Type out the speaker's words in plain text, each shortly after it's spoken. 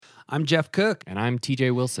I'm Jeff Cook, And I'm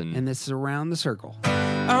TJ Wilson. and this is Around the Circle.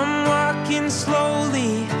 I'm walking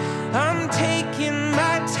slowly, I'm taking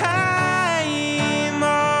my time. All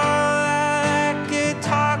I like at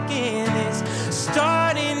talking is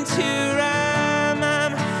starting to rhyme.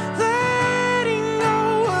 I'm letting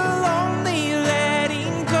go of lonely,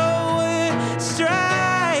 letting go of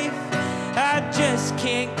strife. I just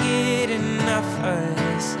can't get enough of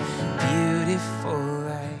this beautiful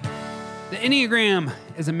life. The Enneagram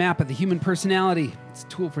is a map of the human personality. It's a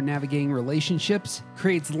tool for navigating relationships,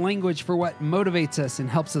 creates language for what motivates us, and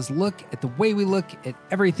helps us look at the way we look at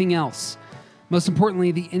everything else. Most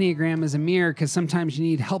importantly, the Enneagram is a mirror because sometimes you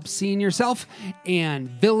need help seeing yourself and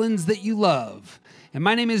villains that you love. And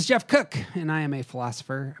my name is Jeff Cook, and I am a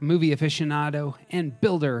philosopher, movie aficionado, and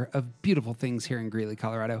builder of beautiful things here in Greeley,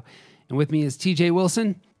 Colorado. And with me is TJ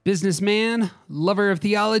Wilson, businessman, lover of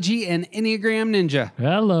theology, and Enneagram ninja.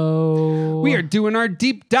 Hello. We are doing our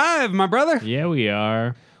deep dive, my brother. Yeah, we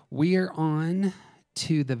are. We are on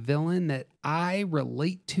to the villain that I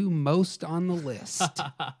relate to most on the list.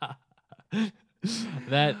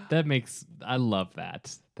 That makes, I love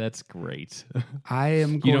that. That's great. I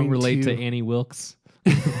am You going don't relate to Annie Wilkes?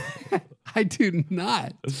 I do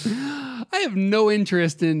not. I have no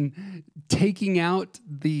interest in taking out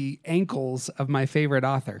the ankles of my favorite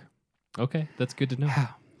author. Okay, that's good to know.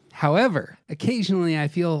 However, occasionally I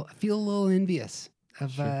feel a little envious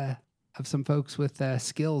of some folks with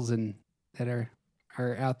skills and that are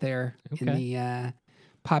out there in the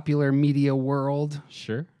popular media world.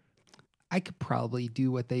 Sure. I could probably do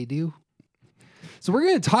what they do. So we're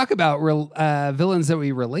going to talk about villains that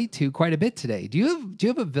we relate to quite a bit today. Do you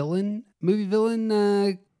have a villain, movie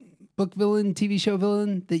villain, book villain, TV show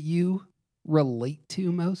villain that you relate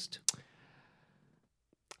to most?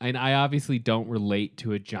 And I obviously don't relate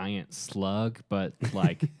to a giant slug, but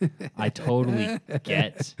like I totally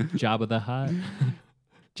get Jabba the Hutt.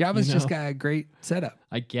 Jabba's You just know. got a great setup.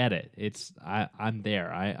 I get it. I'm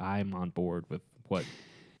there. I'm on board with what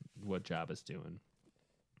Jabba's doing.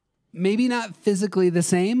 Maybe not physically the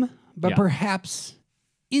same, but Yeah. perhaps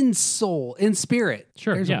in soul, in spirit.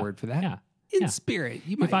 Sure. There's yeah. a word for that. Yeah. In yeah. spirit.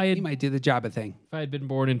 You If I had- you might do the Jabba thing. If I had been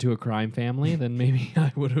born into a crime family, then maybe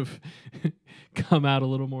I would have come out a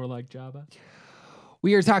little more like Jabba.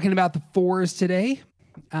 We are talking about the fours today.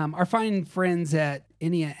 Our fine friends at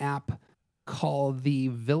Ennea app call the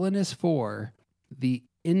villainous four the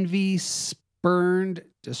envy spurned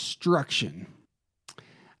destruction.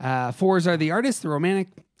 Fours are the artist, the romantic,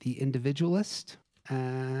 the individualist.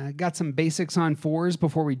 Got some basics on fours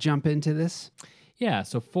before we jump into this. Yeah,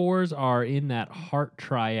 so fours are in that heart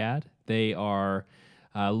triad. They are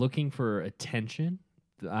looking for attention.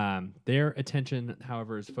 Their attention,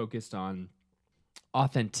 however, is focused on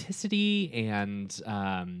authenticity and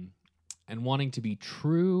wanting to be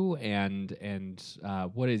true and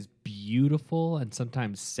what is beautiful, and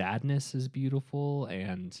sometimes sadness is beautiful.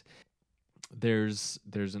 And there's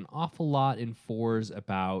an awful lot in fours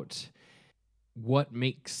about what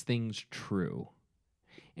makes things true.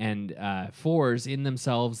 And fours in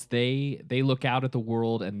themselves, they look out at the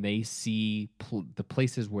world and they see the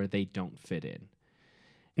places where they don't fit in.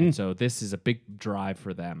 And so this is a big drive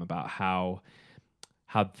for them about how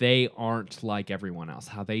they aren't like everyone else,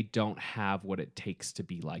 how they don't have what it takes to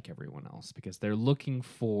be like everyone else, because they're looking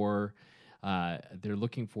for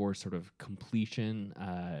sort of completion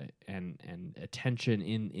and attention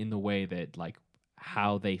in the way that like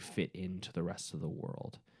how they fit into the rest of the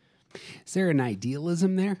world. Is there an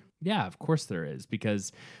idealism there? Yeah, of course there is,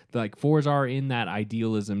 because like fours are in that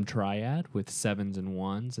idealism triad with sevens and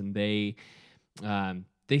ones, and they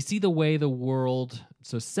see the way the world.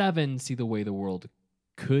 So sevens see the way the world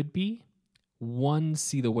could be, ones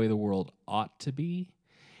see the way the world ought to be,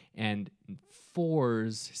 and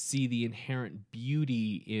fours see the inherent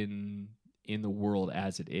beauty in the world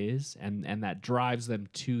as it is, and that drives them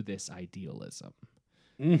to this idealism.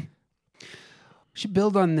 We should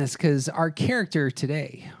build on this because our character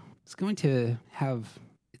today is going to have,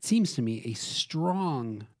 it seems to me, a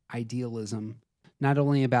strong idealism, not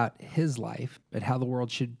only about his life, but how the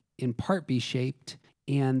world should in part be shaped.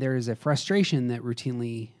 And there is a frustration that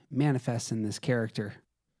routinely manifests in this character.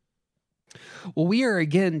 Well, we are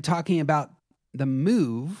again talking about the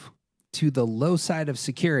move to the low side of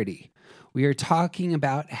security. We are talking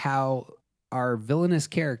about how our villainous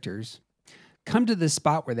characters come to this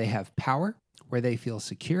spot where they have power, where they feel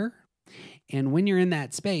secure. And when you're in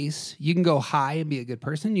that space, you can go high and be a good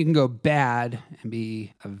person. You can go bad and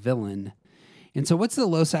be a villain. And so what's the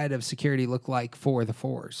low side of security look like for the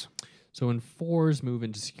fours? So when fours move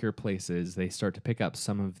into secure places, they start to pick up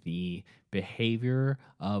some of the behavior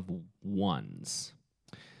of ones.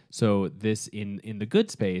 So this in the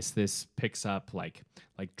good space, this picks up like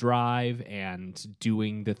drive and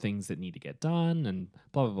doing the things that need to get done and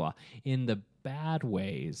blah blah blah. In the bad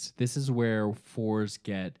ways, this is where fours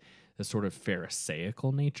get a sort of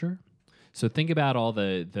pharisaical nature. So think about all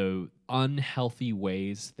the unhealthy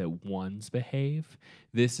ways that ones behave.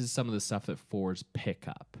 This is some of the stuff that fours pick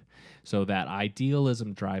up. So that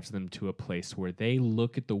idealism drives them to a place where they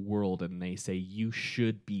look at the world and they say, you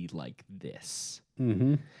should be like this.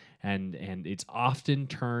 Mm-hmm. And it's often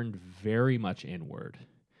turned very much inward.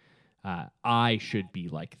 I should be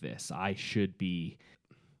like this. I should be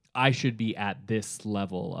at this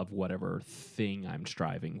level of whatever thing I'm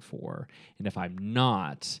striving for. And if I'm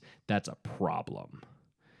not, that's a problem.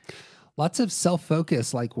 Lots of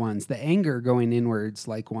self-focus like ones, the anger going inwards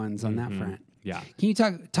like ones on that front. Yeah. Can you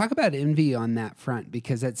talk about envy on that front?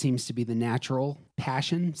 Because that seems to be the natural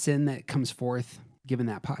passion, sin that comes forth given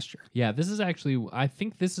that posture. Yeah, this is actually, I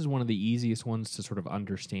think this is one of the easiest ones to sort of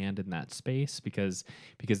understand in that space because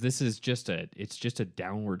this is just a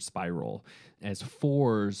downward spiral. As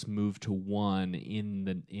fours move to one in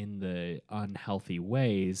the unhealthy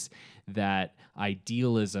ways, that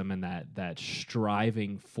idealism and that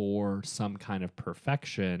striving for some kind of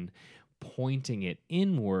perfection, pointing it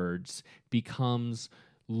inwards, becomes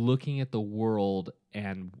looking at the world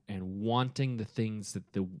and wanting the things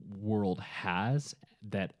that the world has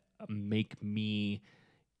that make me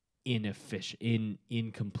inefficient,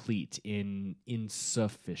 incomplete,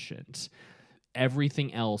 insufficient.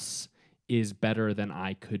 Everything else is better than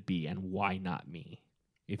I could be, and why not me?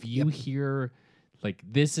 If you hear, like,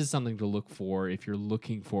 this is something to look for if you're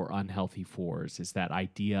looking for unhealthy fours, is that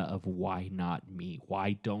idea of why not me?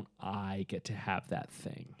 Why don't I get to have that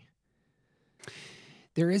thing?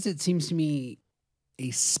 There is, it seems to me,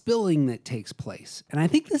 a spilling that takes place. And I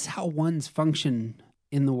think this is how ones function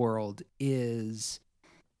in the world, is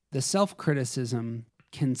the self-criticism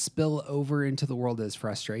can spill over into the world as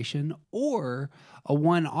frustration, or a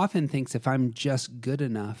one often thinks if I'm just good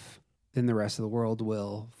enough, then the rest of the world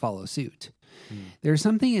will follow suit. There's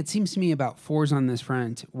something, it seems to me, about fours on this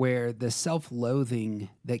front where the self-loathing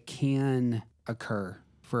that can occur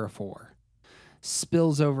for a four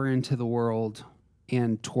spills over into the world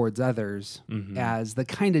and towards others as the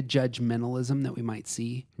kind of judgmentalism that we might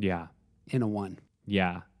see in a one.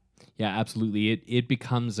 Yeah, absolutely. It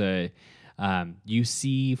becomes a, you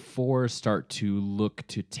see fours start to look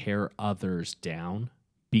to tear others down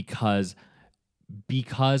because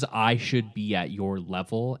I should be at your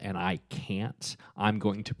level and I can't. I'm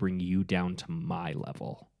going to bring you down to my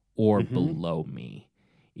level or below me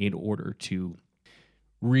in order to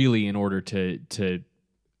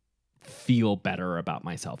feel better about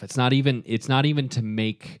myself. It's not even to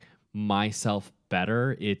make myself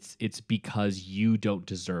better. It's because you don't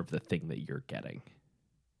deserve the thing that you're getting.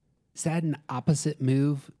 Is that an opposite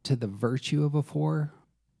move to the virtue of a four,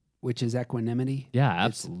 which is equanimity? Yeah,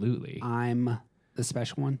 absolutely. I'm the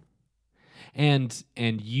special one. And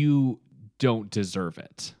you don't deserve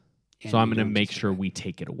it. So I'm going to make sure we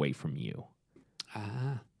take it away from you.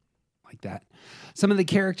 Like that. Some of the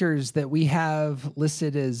characters that we have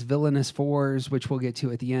listed as villainous fours, which we'll get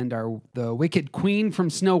to at the end, are the Wicked Queen from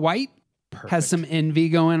Snow White. Perfect. Has some envy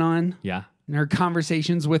going on. Yeah. In her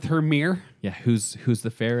conversations with her mirror. Yeah, who's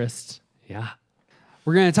the fairest? Yeah.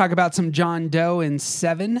 We're going to talk about some John Doe in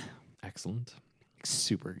Seven. Excellent.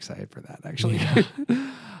 Super excited for that, actually.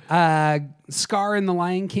 Scar in The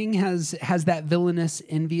Lion King has that villainous,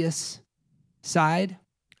 envious side.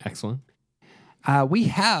 Excellent. We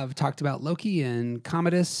have talked about Loki and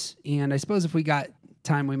Commodus, and I suppose if we got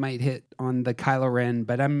time, we might hit on the Kylo Ren.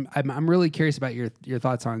 But I'm really curious about your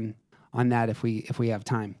thoughts on that if we have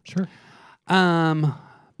time. Sure.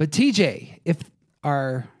 But TJ, if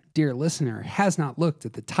our dear listener has not looked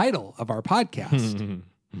at the title of our podcast,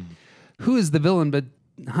 who is the villain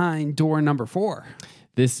behind door number 4?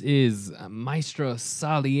 This is Maestro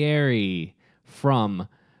Salieri from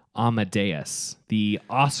Amadeus, the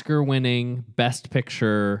Oscar-winning Best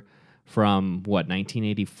Picture from,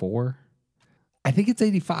 1984? I think it's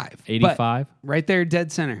 85. 85? Right there,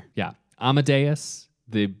 dead center. Yeah. Amadeus,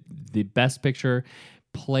 the Best Picture,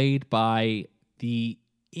 played by the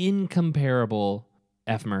incomparable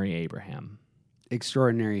F. Murray Abraham.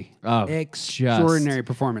 Extraordinary. Oh, extraordinary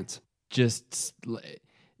performance. It's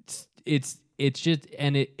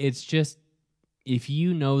just, if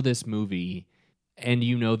you know this movie and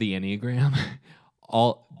you know the Enneagram,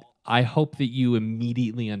 I hope that you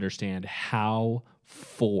immediately understand how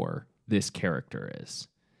 4 this character is.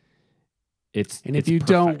 If you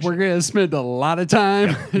don't, we're going to spend a lot of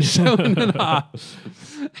time showing it off.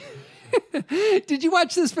 Did you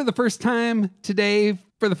watch this for the first time today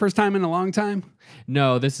for the first time in a long time?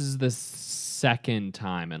 No, this is the second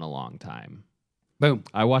time in a long time. Boom.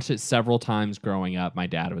 I watched it several times growing up. My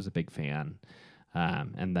dad was a big fan.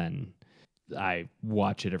 And then I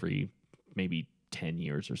watch it every maybe 10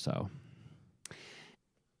 years or so.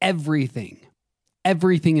 Everything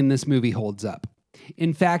in this movie holds up.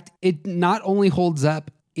 In fact, it not only holds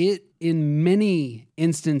up, it in many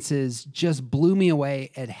instances just blew me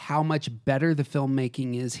away at how much better the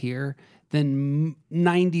filmmaking is here than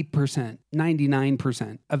 90%,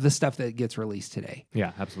 99% of the stuff that gets released today.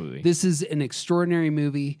 Yeah, absolutely. This is an extraordinary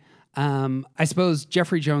movie. I suppose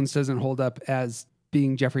Jeffrey Jones doesn't hold up as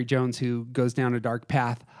being Jeffrey Jones who goes down a dark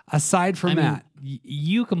path. Aside from that.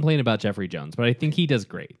 You complain about Jeffrey Jones, but I think he does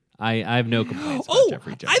great. I have no complaints about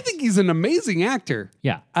Jeffrey Jones. I think he's an amazing actor.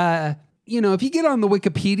 Yeah. If you get on the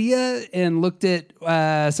Wikipedia and looked at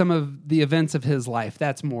some of the events of his life,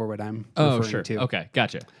 that's more what I'm referring to. Okay,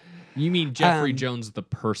 gotcha. You mean Jeffrey Jones the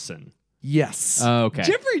person? Yes. Okay.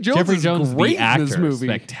 Jeffrey Jones is great the actor, in this movie.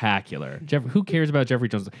 Spectacular. Who cares about Jeffrey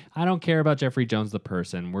Jones? I don't care about Jeffrey Jones the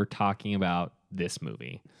person. We're talking about this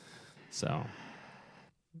movie. So,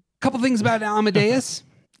 couple things about Amadeus.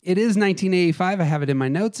 It is 1985. I have it in my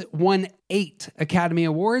notes. It won 8 Academy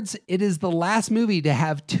Awards. It is the last movie to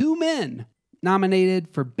have 2 men nominated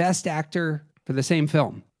for Best Actor for the same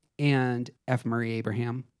film. And F. Murray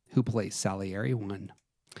Abraham, who plays Salieri, won.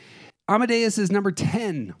 Amadeus is number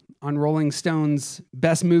 10 on Rolling Stone's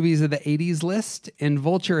Best Movies of the 80s list, and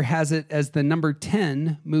Vulture has it as the number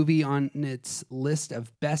 10 movie on its list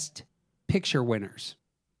of Best Picture winners.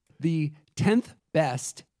 The 10th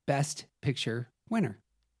best Picture winner.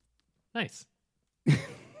 Nice.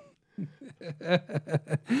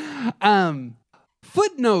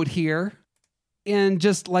 Footnote here, and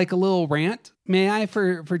just like a little rant, may I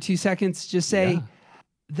for 2 seconds just say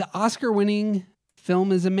the Oscar-winning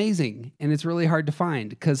film is amazing, and it's really hard to find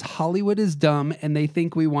because Hollywood is dumb and they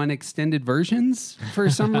think we want extended versions for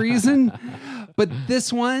some reason. But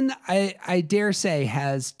this one, I dare say,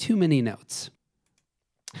 has too many notes.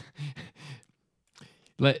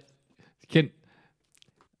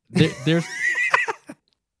 There's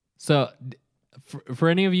so for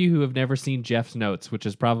any of you who have never seen Jeff's notes, which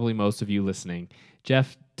is probably most of you listening,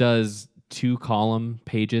 Jeff does 2-column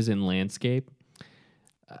pages in landscape,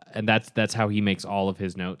 and that's how he makes all of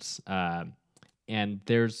his notes. And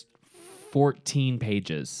there's 14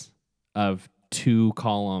 pages of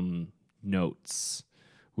 2-column notes,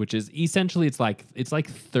 which is essentially it's like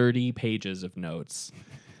 30 pages of notes.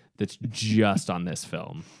 That's just on this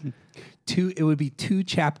film. It would be 2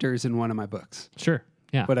 chapters in one of my books. Sure.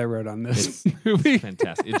 Yeah. What I wrote on this movie. It's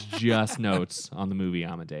fantastic. It's just notes on the movie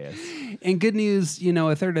Amadeus. And good news,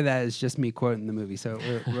 a third of that is just me quoting the movie. So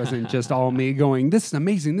it wasn't just all me going, this is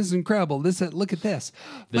amazing, this is incredible, look at this.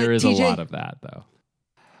 There is TJ, a lot of that, though.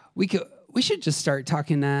 We should just start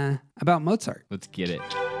talking about Mozart. Let's get it.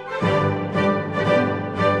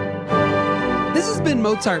 This has been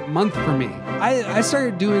Mozart month for me. I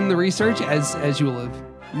started doing the research, as you will have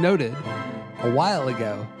noted, a while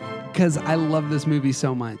ago, because I love this movie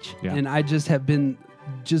so much. Yeah. And I just have been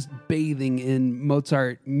just bathing in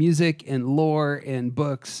Mozart music and lore and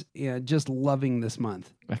books and just loving this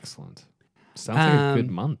month. Excellent. Sounds like a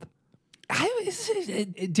good month.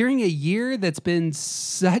 During a year that's been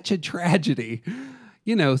such a tragedy,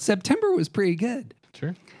 September was pretty good.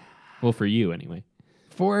 Sure. Well, for you anyway.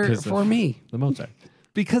 For me. The Mozart.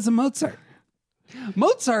 Because of Mozart.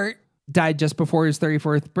 Mozart died just before his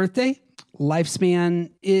 34th birthday.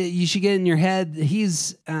 Lifespan, you should get in your head.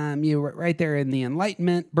 He's right there in the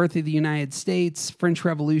Enlightenment, birth of the United States, French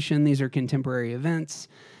Revolution. These are contemporary events.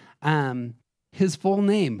 His full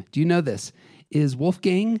name, do you know this, is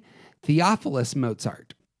Wolfgang Theophilus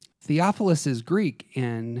Mozart. Theophilus is Greek,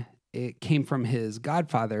 and it came from his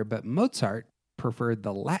godfather, but Mozart preferred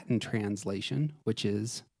the Latin translation, which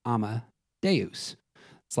is Amadeus.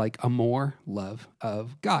 It's like amor, love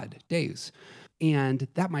of God, Deus. And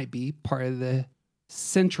that might be part of the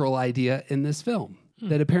central idea in this film,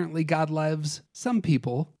 that apparently God loves some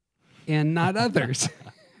people and not others.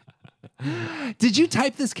 Did you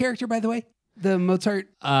type this character, by the way? The Mozart?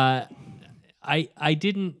 I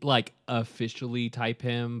didn't officially type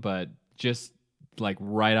him, but just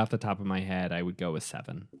right off the top of my head, I would go with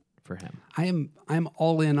 7 for him. I'm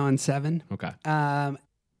all in on 7. Okay.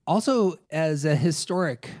 Also, as a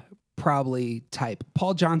historic probably type,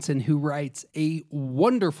 Paul Johnson, who writes a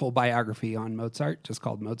wonderful biography on Mozart, just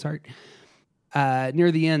called Mozart,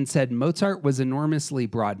 near the end said Mozart was enormously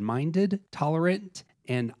broad-minded, tolerant,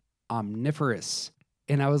 and omnivorous.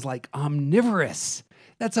 And I was like, omnivorous.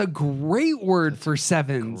 That's a great word for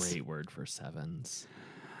sevens. Great word for sevens.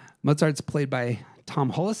 Mozart's played by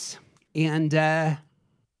Tom Hulce, and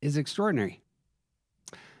is extraordinary.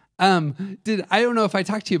 I don't know if I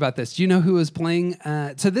talked to you about this. Do you know who was playing?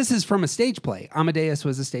 So this is from a stage play. Amadeus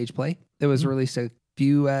was a stage play that was released a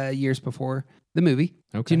few years before the movie.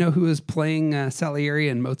 Okay. Do you know who was playing Salieri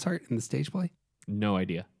and Mozart in the stage play? No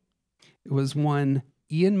idea. It was one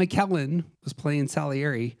Ian McKellen was playing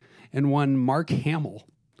Salieri, and one Mark Hamill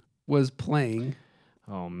was playing.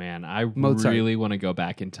 Oh man, I Mozart. really want to go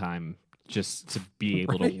back in time just to be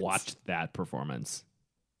able Right? to watch that performance.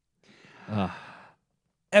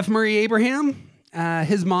 F. Murray Abraham,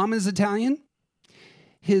 his mom is Italian.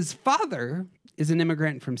 His father is an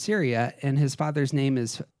immigrant from Syria, and his father's name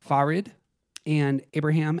is Farid. And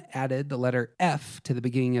Abraham added the letter F to the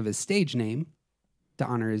beginning of his stage name to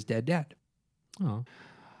honor his dead dad. Oh,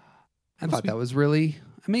 I thought that was really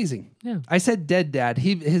amazing. yeah. I said dead dad.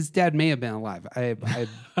 His dad may have been alive.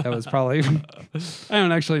 That was probably. I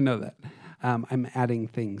don't actually know that. I'm adding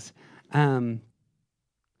things.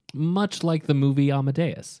 Much like the movie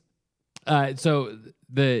Amadeus. So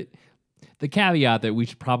the caveat that we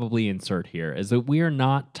should probably insert here is that we are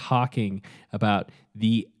not talking about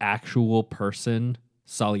the actual person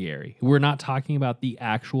Salieri. We're not talking about the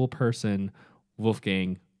actual person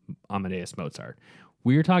Wolfgang Amadeus Mozart.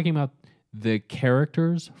 We are talking about the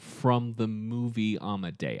characters from the movie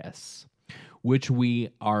Amadeus, which we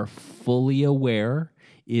are fully aware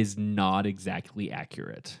is not exactly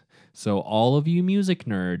accurate. So all of you music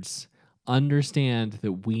nerds understand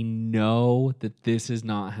that we know that this is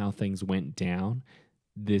not how things went down.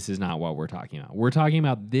 This is not what we're talking about. We're talking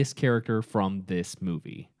about this character from this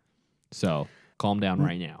movie. So calm down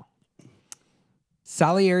right now.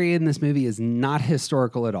 Salieri in this movie is not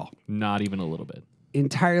historical at all. Not even a little bit.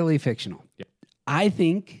 Entirely fictional. Yep. I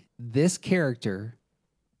think this character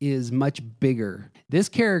is much bigger. This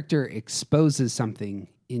character exposes something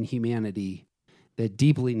in humanity that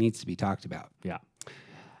deeply needs to be talked about. Yeah.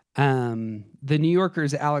 The New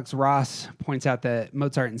Yorker's Alex Ross points out that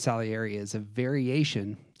Mozart and Salieri is a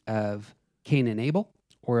variation of Cain and Abel,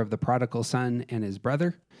 or of the prodigal son and his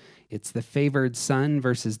brother. It's the favored son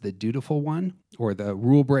versus the dutiful one, or the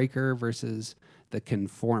rule breaker versus the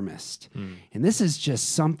conformist. And this is just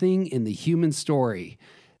something in the human story,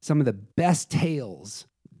 some of the best tales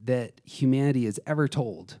that humanity has ever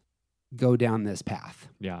told go down this path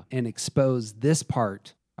Yeah. and expose this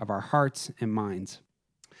part of our hearts and minds.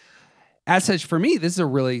 As such, for me, this is a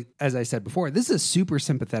really, as I said before, this is a super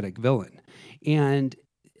sympathetic villain. And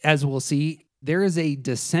as we'll see, there is a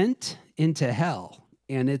descent into hell,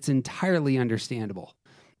 and it's entirely understandable.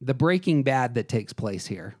 The breaking bad that takes place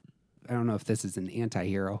here, I don't know if this is an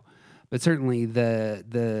anti-hero, but certainly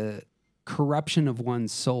the corruption of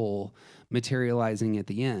one's soul materializing at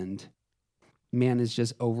the end, man is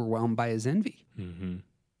just overwhelmed by his envy. Mm-hmm.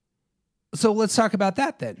 So let's talk about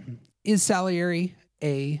that then. Is Salieri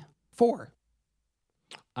a 4?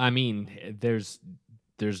 I mean, there's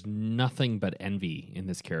nothing but envy in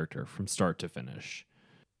this character from start to finish,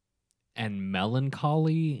 and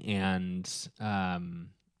melancholy, and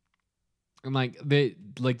the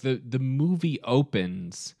movie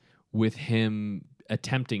opens with him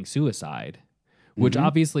attempting suicide, which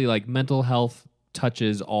obviously, like, mental health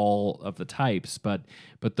touches all of the types, but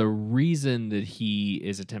the reason that he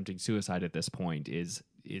is attempting suicide at this point is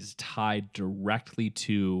tied directly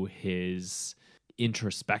to his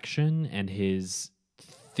introspection and his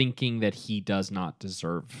thinking that he does not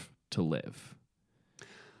deserve to live.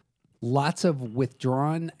 Lots of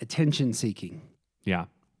withdrawn attention seeking. Yeah.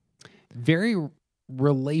 Very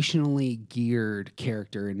relationally geared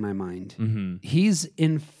character in my mind. Mm-hmm. He's,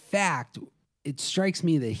 in fact, it strikes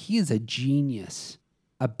me that he is a genius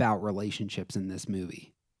about relationships in this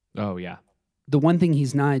movie. Oh, yeah. The one thing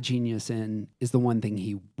he's not a genius in is the one thing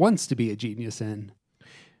he wants to be a genius in.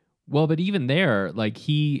 Well, but even there, like,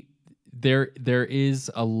 there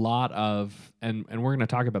is a lot of, and we're going to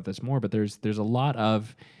talk about this more, but there's a lot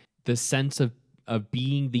of the sense of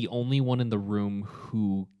being the only one in the room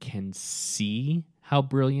who can see how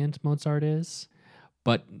brilliant Mozart is,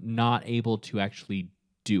 but not able to actually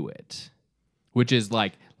do it. Which is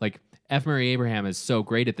like F. Murray Abraham is so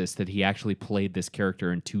great at this that he actually played this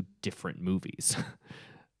character in 2 different movies.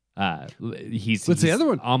 He's the other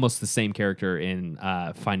one? Almost the same character in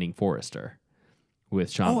Finding Forrester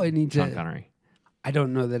with Sean Connery. I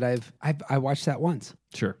don't know that I watched that once.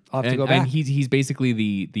 Sure, I'll have to and, go back. And he's basically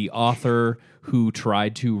the author who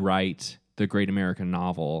tried to write the great American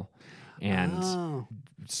novel, and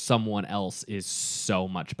someone else is so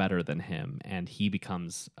much better than him, and he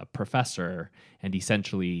becomes a professor, and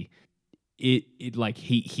essentially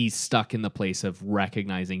he's stuck in the place of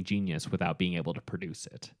recognizing genius without being able to produce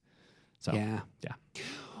it. So Yeah. yeah.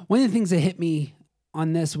 One of the things that hit me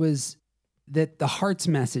on this was that the heart's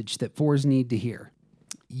message that fours need to hear.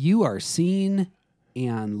 You are seen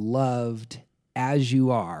and loved as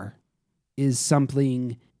you are is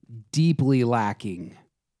something deeply lacking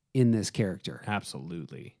in this character.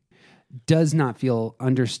 Absolutely. Does not feel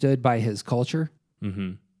understood by his culture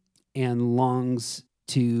Mm-hmm. and longs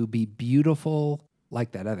to be beautiful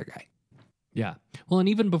like that other guy. Yeah. Well, and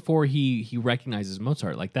even before he recognizes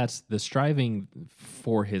Mozart, like that's the striving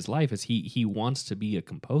for his life is he wants to be a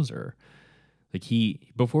composer. Like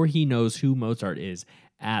before he knows who Mozart is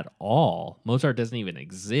at all, Mozart doesn't even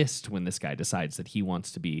exist when this guy decides that he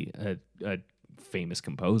wants to be a famous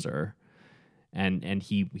composer. And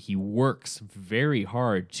he works very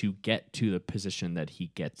hard to get to the position that he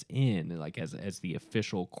gets in, like as the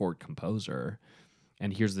official court composer.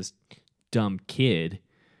 And here's this dumb kid,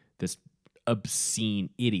 this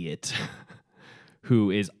obscene idiot who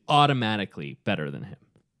is automatically better than him.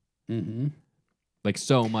 Mm-hmm. Like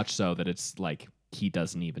so much so that it's like he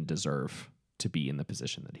doesn't even deserve to be in the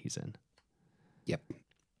position that he's in. Yep.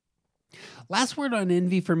 Last word on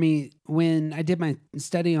envy for me, when I did my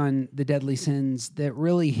study on the deadly sins, that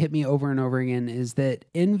really hit me over and over again is that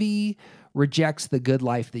envy rejects the good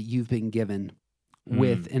life that you've been given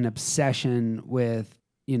with an obsession with,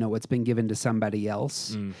 what's been given to somebody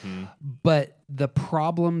else. Mm-hmm. But the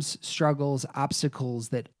problems, struggles, obstacles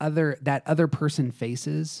that other person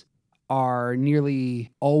faces are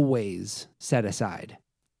nearly always set aside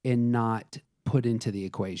and not put into the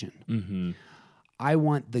equation. Mm-hmm. I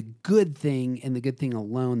want the good thing and the good thing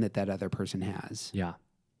alone that other person has. Yeah.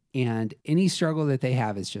 And any struggle that they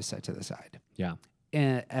have is just set to the side. Yeah.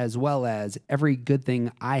 As well as every good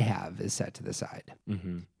thing I have is set to the side.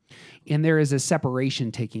 Mm-hmm. And there is a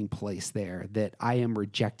separation taking place there that I am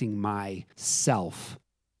rejecting myself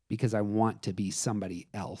because I want to be somebody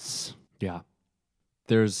else. Yeah.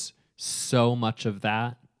 There's so much of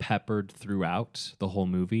that peppered throughout the whole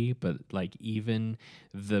movie, but like even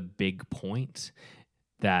the big point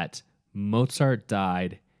that Mozart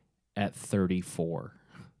died at 34.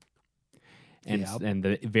 And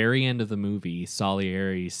the very end of the movie,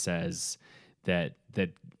 Salieri says that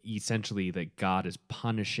essentially that God is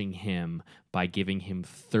punishing him by giving him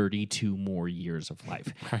 32 more years of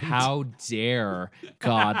life. Right. How dare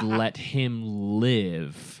God let him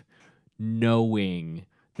live knowing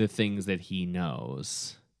the things that he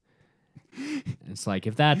knows? It's like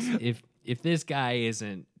if this guy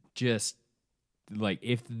isn't just like,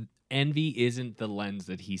 if envy isn't the lens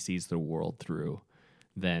that he sees the world through,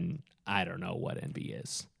 then I don't know what envy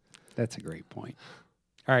is. That's a great point.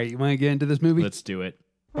 All right, you want to get into this movie? Let's do it.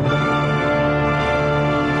 All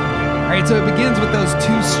right, so it begins with those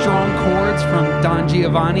two strong chords from Don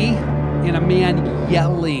Giovanni and a man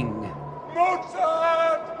yelling,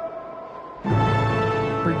 Mozart!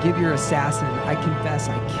 "Forgive your assassin. I confess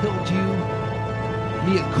I killed you.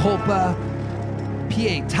 Mea culpa.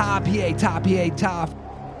 Pietà, pietà, pietà."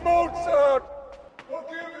 Mozart!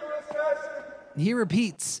 Forgive your assassin! He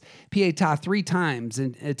repeats pietà 3 times.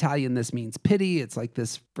 In Italian, this means pity. It's like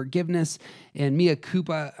this forgiveness. And mea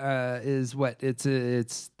culpa is what?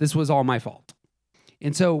 It's this was all my fault.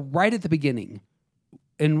 And so right at the beginning,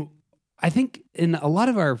 and I think in a lot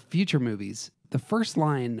of our future movies, the first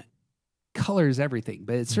line colors everything,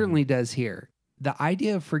 but it certainly does here. The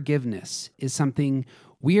idea of forgiveness is something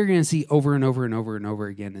we are going to see over and over and over and over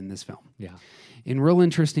again in this film. Yeah. In real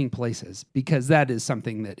interesting places, because that is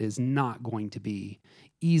something that is not going to be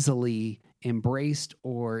easily embraced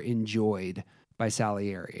or enjoyed by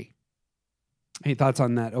Salieri. Any thoughts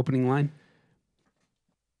on that opening line?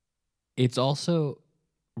 It's also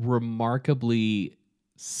remarkably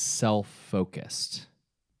self-focused.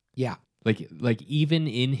 Yeah. Like even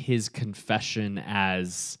in his confession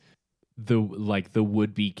as the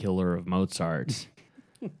would-be killer of Mozart,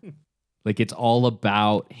 like it's all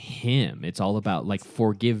about him. It's all about like,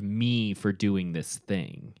 forgive me for doing this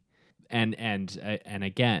thing. And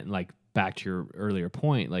again, like back to your earlier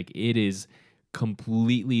point, like it is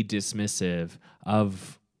completely dismissive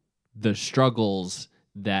of the struggles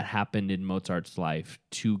that happened in Mozart's life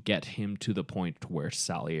to get him to the point where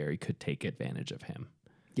Salieri could take advantage of him.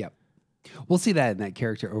 Yep. We'll see that in that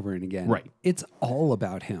character over and again. Right. It's all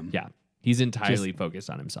about him. Yeah. He's entirely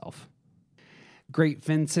focused on himself. Great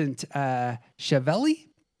Vincent Schiavelli,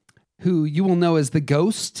 who you will know as the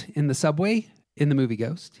ghost in the subway in the movie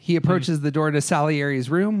Ghost. He approaches the door to Salieri's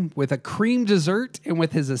room with a cream dessert and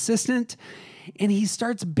with his assistant, and he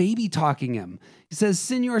starts baby talking him. He says,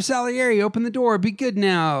 "Signor Salieri, open the door. Be good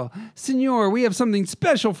now. Signor, we have something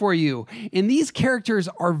special for you." And these characters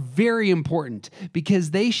are very important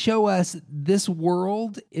because they show us this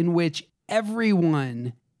world in which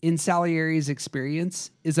everyone in Salieri's experience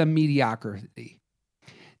is a mediocrity.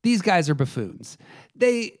 These guys are buffoons.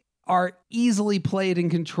 They are easily played and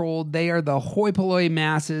controlled. They are the hoi polloi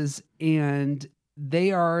masses, and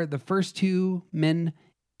they are the first two men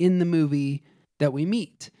in the movie that we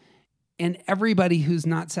meet. And everybody who's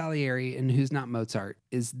not Salieri and who's not Mozart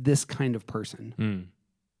is this kind of person.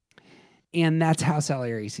 And that's how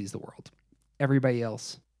Salieri sees the world. Everybody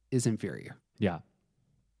else is inferior. Yeah.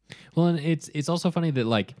 Well, and it's also funny that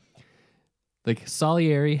like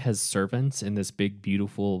Salieri has servants in this big,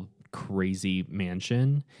 beautiful, crazy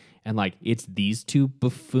mansion, and like it's these two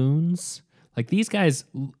buffoons. Like these guys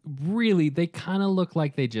really, they kind of look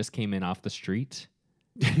like they just came in off the street.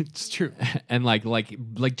 It's true. And like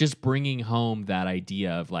just bringing home that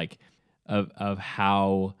idea of like of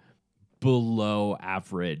how below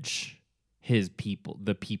average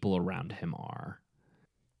the people around him are.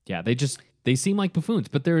 Yeah, they seem like buffoons,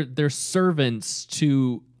 but they're servants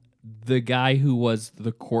to the guy who was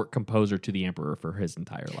the court composer to the emperor for his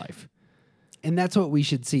entire life. And that's what we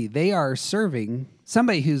should see. They are serving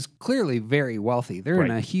somebody who's clearly very wealthy. They're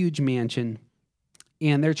in a huge mansion,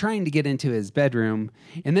 and they're trying to get into his bedroom.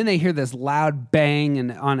 And then they hear this loud bang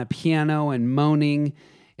and on a piano and moaning,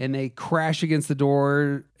 and they crash against the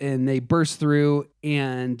door and they burst through,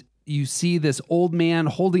 and you see this old man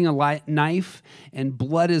holding a knife, and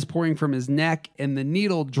blood is pouring from his neck, and the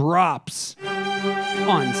needle drops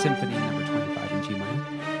on Symphony number 25 in G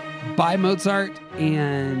minor by Mozart,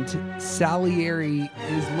 and Salieri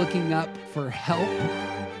is looking up for help,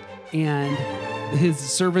 and his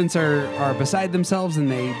servants are beside themselves, and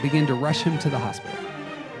they begin to rush him to the hospital.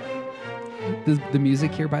 The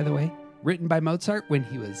music here, by the way, written by Mozart when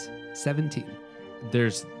he was 17.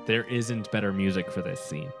 There isn't better music for this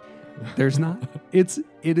scene. There's not. It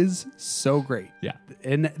is so great. Yeah.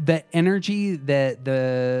 And the energy that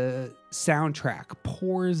the soundtrack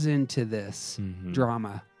pours into this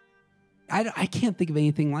drama, I can't think of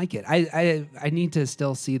anything like it. I need to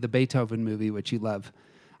still see the Beethoven movie, which you love.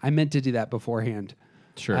 I meant to do that beforehand.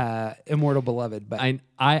 Sure. Immortal Beloved. But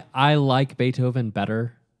I like Beethoven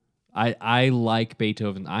better. I like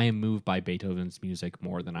Beethoven. I am moved by Beethoven's music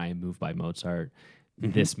more than I am moved by Mozart.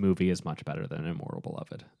 This movie is much better than Immortal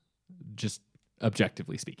Beloved, just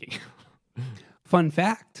objectively speaking. Fun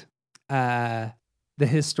fact, the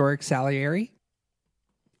historic Salieri,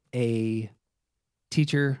 a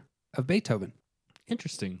teacher of Beethoven.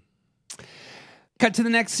 Interesting. Cut to the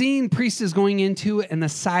next scene. Priest is going into an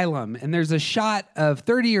asylum, and there's a shot of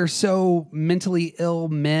 30 or so mentally ill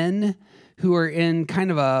men who are in kind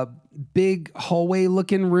of a big hallway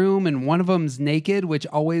looking room, and one of them's naked, which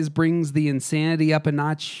always brings the insanity up a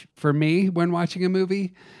notch for me when watching a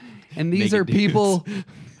movie. And these are people,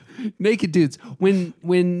 naked dudes. When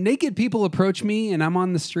naked people approach me and I'm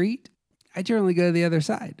on the street, I generally go to the other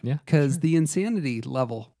side. Yeah, because the insanity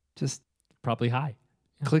level just probably high.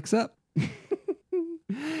 Clicks up.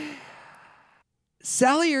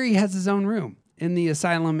 Salieri has his own room in the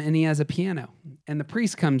asylum, and he has a piano. And the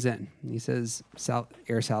priest comes in. And he says,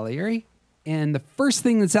 Herr Salieri. And the first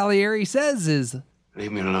thing that Salieri says is,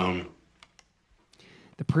 "Leave me alone."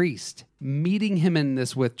 The priest, meeting him in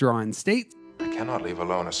this withdrawn state, I cannot leave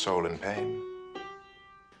alone a soul in pain.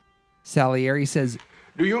 Salieri says,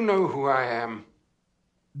 "Do you know who I am?"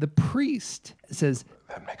 The priest says,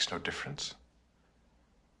 That makes no difference.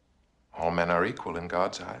 All men are equal in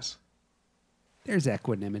God's eyes. there's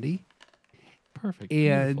equanimity. Perfect.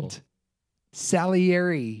 And Beautiful.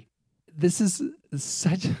 Salieri, this is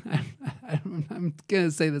such, I'm going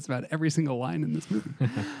to say this about every single line in this movie.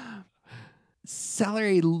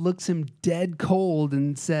 Salieri looks him dead cold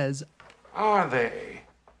and says, Are they?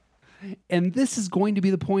 and this is going to be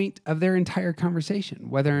the point of their entire conversation,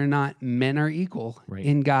 whether or not men are equal Right.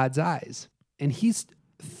 in God's eyes. And he's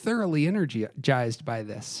thoroughly energized by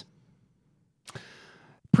this.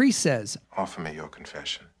 Priest says, Offer me your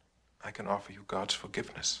confession. I can offer you God's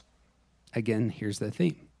forgiveness. again, here's the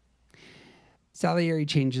theme. Salieri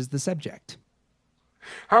changes the subject.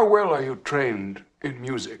 How well are you trained in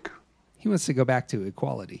music? He wants to go back to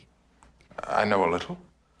equality. I know a little.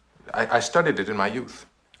 I studied it in my youth.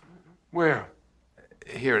 Where?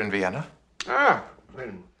 Here in Vienna. Ah,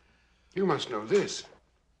 then you must know this.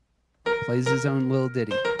 Plays his own little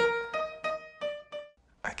ditty.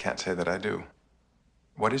 I can't say that I do.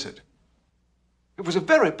 What is it? It was a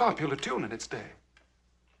very popular tune in its day.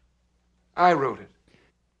 I wrote it.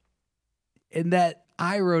 And that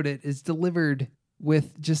I wrote it is delivered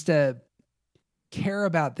with just a care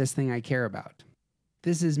about this thing I care about.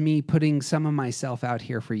 This is me putting some of myself out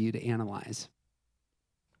here for you to analyze.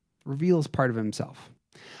 Reveals part of himself.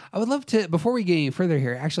 I would love to, before we get any further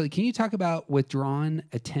here, actually, can you talk about withdrawn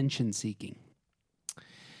attention seeking?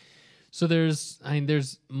 So there's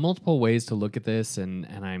multiple ways to look at this, and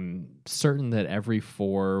I'm certain that every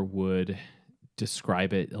four would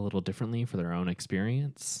describe it a little differently for their own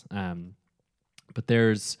experience. But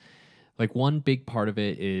there's like one big part of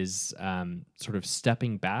it is sort of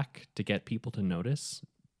stepping back to get people to notice.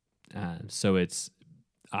 So it's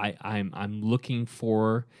I'm looking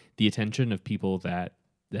for the attention of people that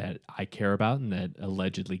I care about and that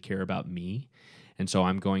allegedly care about me. And so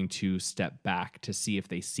I'm going to step back to see if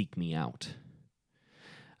they seek me out.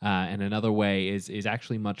 And another way is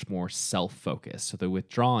actually much more self-focused. So the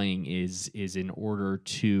withdrawing is in order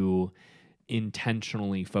to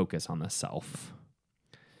intentionally focus on the self.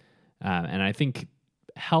 And I think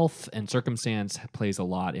health and circumstance plays a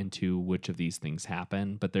lot into which of these things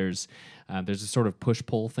happen. But there's a sort of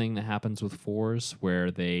push-pull thing that happens with fours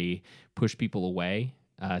where they push people away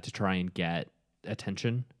to try and get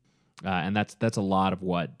attention. And that's a lot of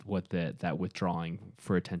what that withdrawing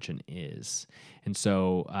for attention is. And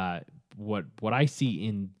so what I see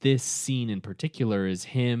in this scene in particular is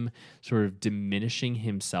him sort of diminishing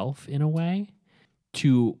himself in a way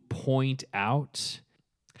to point out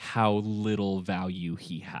how little value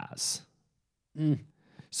he has.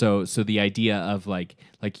 So the idea of like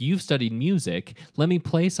you've studied music, let me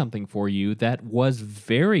play something for you that was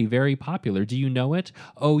very, very popular. Do you know it?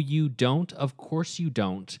 Oh, you don't? Of course you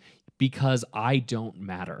don't. Because I don't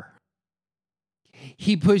matter.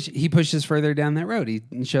 He pushes further down that road. He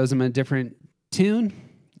shows him a different tune,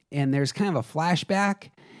 and there's kind of a flashback,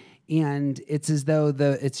 and it's as though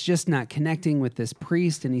it's just not connecting with this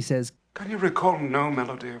priest. And he says, Can you recall no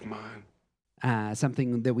melody of mine?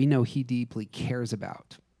 Something that we know he deeply cares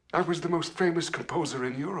about. I was the most famous composer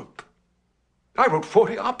in Europe. I wrote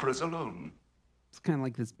 40 operas alone. It's kind of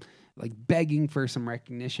like this, like begging for some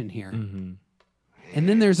recognition here. Mm-hmm. And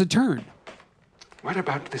then there's a turn. What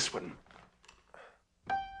about this one?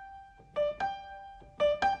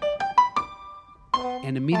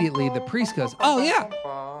 And immediately the priest goes, oh, yeah,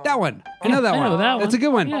 that one. I know that I one. know that That's one. a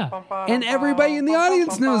good one. Yeah. And everybody in the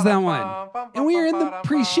audience knows that one. And we are in the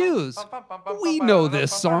priest's shoes. We know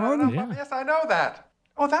this song. Yeah. Yes, I know that.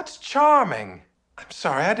 Oh, that's charming. I'm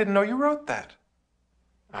sorry, I didn't know you wrote that.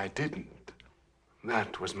 I didn't.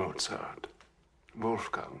 That was Mozart.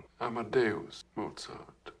 Wolfgang Amadeus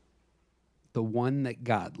Mozart. The one that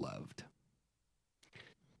God loved.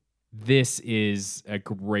 This is a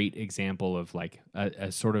great example of like a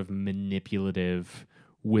sort of manipulative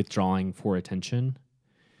withdrawing for attention.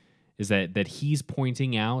 Is that he's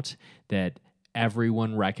pointing out that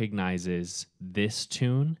everyone recognizes this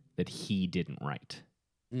tune that he didn't write.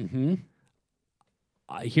 Mm-hmm.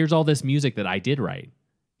 Here's all this music that I did write.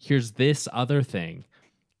 Here's this other thing.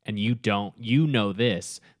 And you know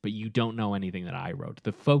this, but you don't know anything that I wrote.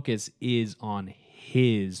 The focus is on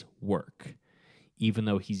his work, even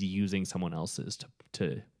though he's using someone else's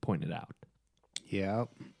to point it out. Yep.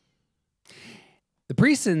 The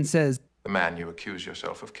priest then says, The man you accuse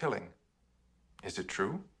yourself of killing. Is it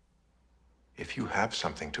true? If you have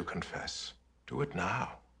something to confess, do it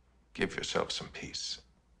now. Give yourself some peace.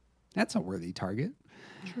 that's a worthy target.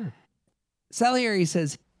 Sure. Salieri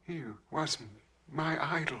says, He was my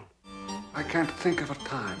idol. I can't think of a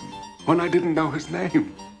time when I didn't know his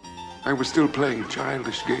name. I was still playing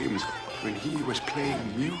childish games when he was playing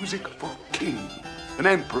music for kings and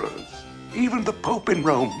emperors, even the Pope in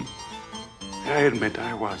Rome. I admit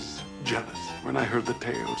I was jealous when I heard the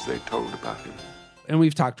tales they told about him. and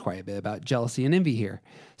we've talked quite a bit about jealousy and envy here.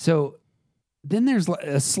 So then there's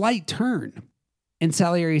a slight turn. And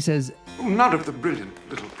Salieri says, Not of the brilliant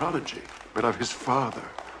little prodigy, but of his father,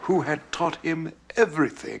 who had taught him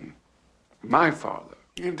everything. My father,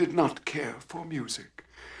 he did not care for music.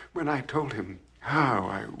 When I told him how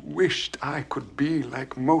I wished I could be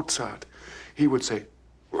like Mozart, he would say,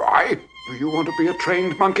 Why? Do you want to be a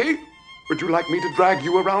trained monkey? Would you like me to drag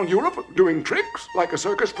you around Europe doing tricks like a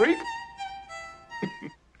circus freak?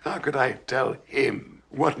 How could I tell him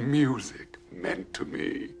what music meant to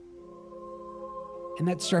me? and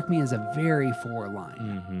that struck me as a very four line.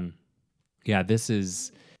 Mm-hmm. Yeah, this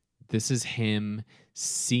is him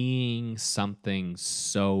seeing something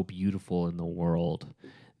so beautiful in the world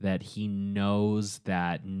that he knows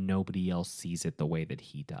that nobody else sees it the way that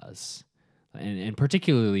he does, and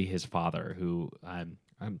particularly his father, who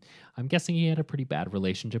I'm guessing he had a pretty bad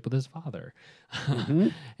relationship with his father, Mm-hmm.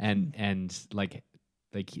 and like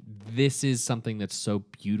this is something that's so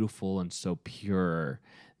beautiful and so pure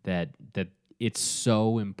that it's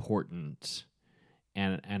so important.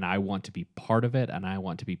 And I want to be part of it, and I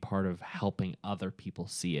want to be part of helping other people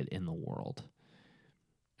see it in the world.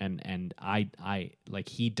 and I like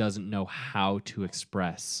he doesn't know how to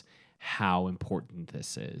express how important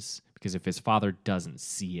this is, because if his father doesn't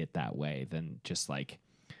see it that way, then just like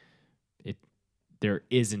it, there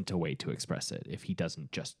isn't a way to express it if he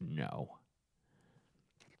doesn't just know.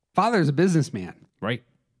 Father's a businessman. Right?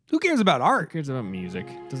 Who cares about Who art? cares about music?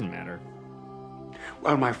 Doesn't matter.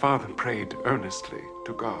 While my father prayed earnestly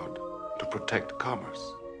to God to protect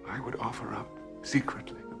commerce, I would offer up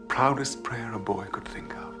secretly the proudest prayer a boy could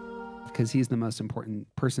think of. Because he's the most important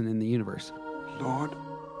person in the universe. Lord,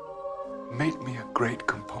 make me a great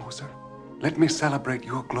composer. Let me celebrate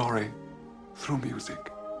your glory through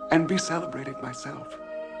music and be celebrated myself.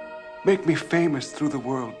 Make me famous through the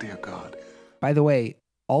world, dear God. By the way,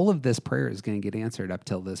 all of this prayer is going to get answered up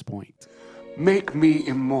till this point. Make me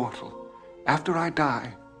immortal. After I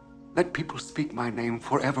die, let people speak my name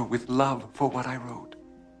forever with love for what I wrote.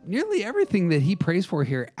 Nearly everything that he prays for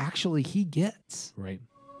here, actually, he gets. Right?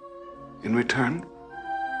 In return,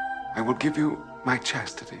 I will give you my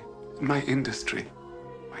chastity, my industry,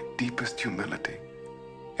 my deepest humility,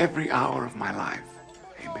 every hour of my life.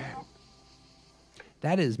 Amen.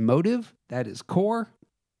 That is motive. That is core.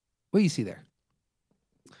 What do you see there?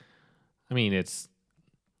 I mean,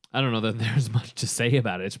 I don't know that there's much to say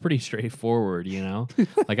about it. It's pretty straightforward, you know?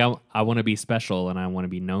 Like, I want to be special, and I want to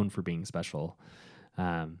be known for being special.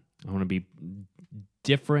 I want to be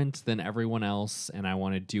different than everyone else, and I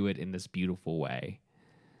want to do it in this beautiful way.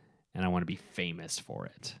 And I want to be famous for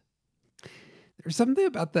it. There's something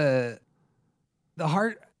about the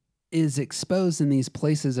heart is exposed in these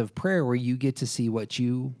places of prayer where you get to see what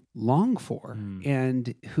you long for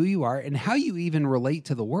and who you are and how you even relate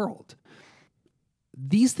to the world.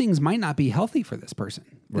 These things might not be healthy for this person.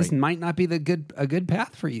 This Right. might not be a good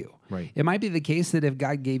path for you. Right. It might be the case that if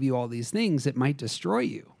God gave you all these things, it might destroy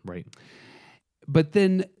you. Right. But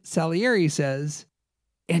then Salieri says,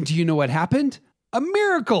 and do you know what happened? A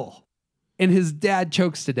miracle. And his dad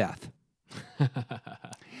chokes to death.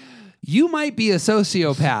 You might be a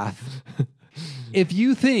sociopath if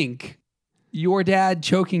you think your dad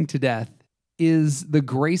choking to death is the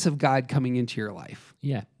grace of God coming into your life.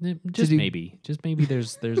 Yeah, just do- maybe. Just maybe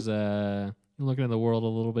there's looking at the world a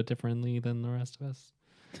little bit differently than the rest of us.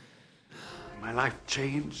 My life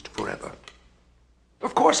changed forever.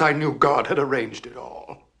 Of course I knew God had arranged it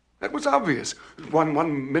all. That was obvious.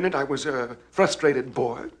 One minute I was a frustrated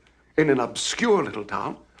boy in an obscure little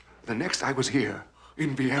town. The next I was here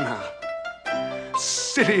in Vienna,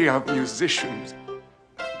 city of musicians,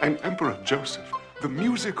 and Emperor Joseph, the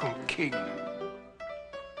musical king.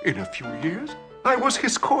 In a few years, I was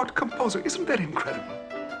his court composer. Isn't that incredible?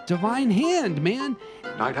 Divine hand, man.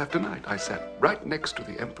 Night after night, I sat right next to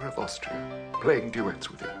the Emperor of Austria, playing duets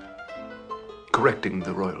with him, correcting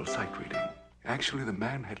the royal sight reading. Actually, the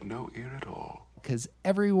man had no ear at all. Because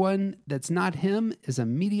everyone that's not him is a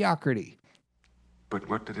mediocrity. But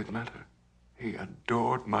what did it matter? He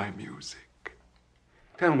adored my music.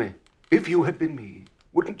 Tell me, if you had been me,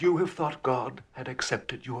 wouldn't you have thought God had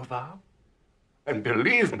accepted your vow? And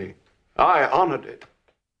believe me, I honored it.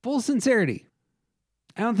 Full sincerity.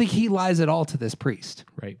 I don't think he lies at all to this priest.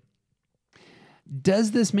 Right.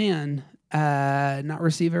 Does this man not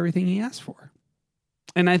receive everything he asked for?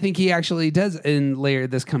 And I think he actually does. And later,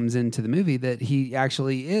 this comes into the movie that he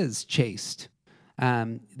actually is chaste.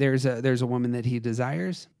 There's a woman that he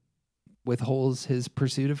desires, withholds his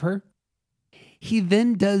pursuit of her. He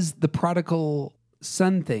then does the prodigal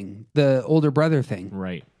son thing, the older brother thing.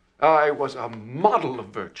 Right. I was a model of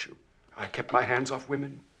virtue. I kept my hands off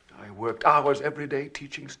women. I worked hours every day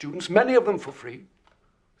teaching students, many of them for free,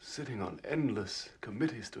 sitting on endless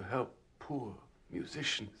committees to help poor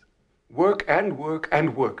musicians. Work and work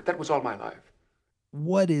and work. That was all my life.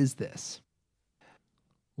 What is this?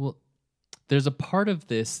 Well, there's a part of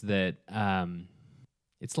this that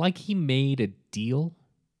it's like he made a deal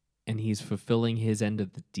and he's fulfilling his end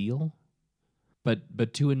of the deal.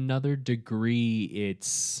 But to another degree,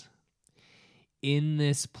 it's in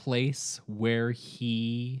this place where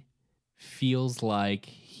he feels like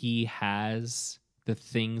he has the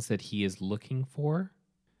things that he is looking for.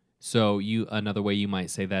 So another way you might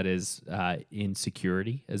say that is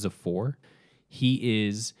insecurity as a 4. He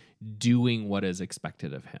is doing what is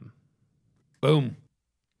expected of him. Boom.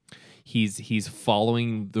 He's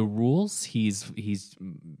following the rules. He's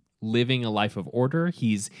living a life of order.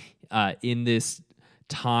 He's in this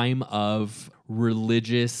time of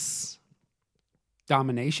religious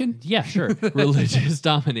Domination? Yeah, sure. Religious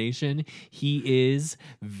domination. He is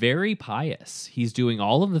very pious. He's doing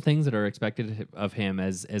all of the things that are expected of him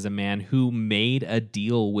as a man who made a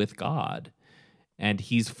deal with God. And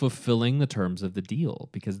he's fulfilling the terms of the deal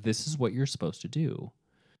because this is what you're supposed to do.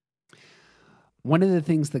 One of the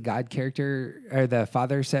things the God character or the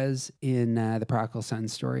father says in the prodigal son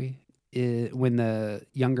story when the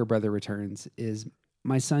younger brother returns is,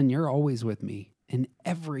 "My son, you're always with me, and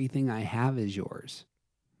everything I have is yours."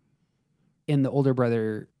 And the older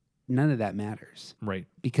brother, none of that matters Right.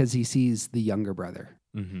 because he sees the younger brother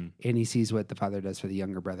Mm-hmm. and he sees what the father does for the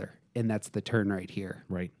younger brother. And that's the turn right here.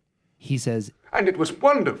 Right. He says, And it was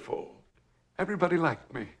wonderful. Everybody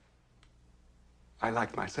liked me. I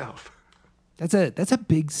liked myself. that's a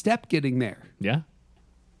big step getting there. Yeah.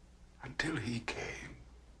 Until he came.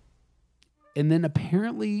 And then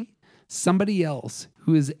apparently somebody else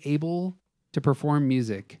who is able to perform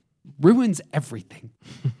music ruins everything.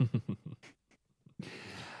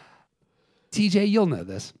 TJ, you'll know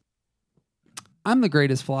this. I'm the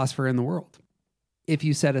greatest philosopher in the world. If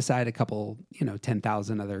you set aside a couple,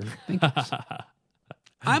 10,000 other thinkers.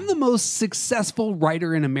 I'm the most successful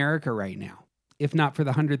writer in America right now, if not for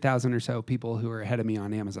the 100,000 or so people who are ahead of me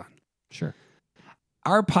on Amazon. Sure.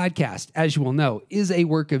 Our podcast, as you will know, is a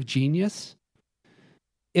work of genius.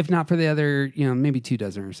 If not for the other, maybe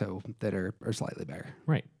 24 or so that are slightly better.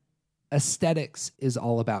 Right. Aesthetics is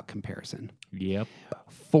all about comparison. Yep.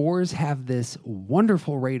 Fours have this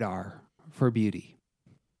wonderful radar for beauty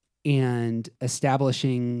and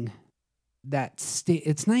establishing that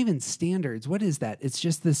it's not even standards. What is that? It's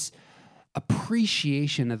just this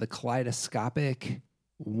appreciation of the kaleidoscopic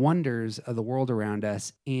wonders of the world around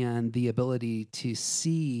us and the ability to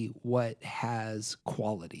see what has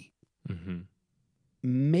quality. Mm-hmm.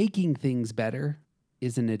 Making things better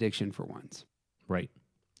is an addiction for ones. Right.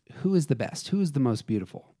 Who is the best? Who is the most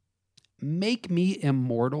beautiful? Make me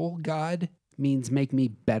immortal, God, means make me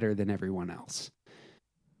better than everyone else.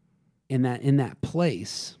 In that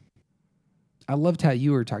place, I loved how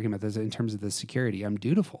you were talking about this in terms of the security. I'm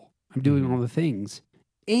dutiful. I'm doing all the things.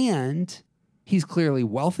 And he's clearly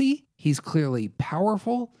wealthy. He's clearly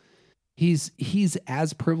powerful. He's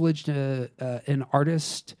as privileged an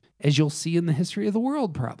artist as you'll see in the history of the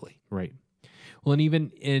world, probably. Right. Well,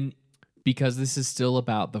 and because this is still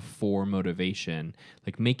about the four motivation,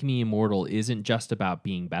 like Make Me Immortal isn't just about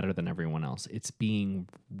being better than everyone else. It's being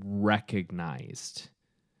recognized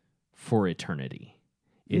for eternity.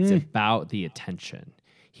 It's about the attention.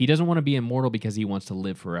 He doesn't want to be immortal because he wants to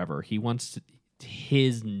live forever. He wants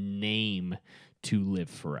his name to live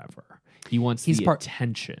forever. He wants the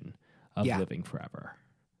attention of living forever.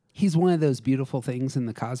 He's one of those beautiful things in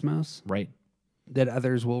the cosmos Right. that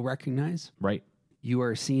others will recognize. Right. You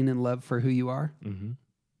are seen and loved for who you are. Mm-hmm.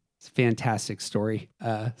 It's a fantastic story.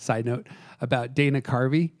 Side note about Dana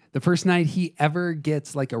Carvey. The first night he ever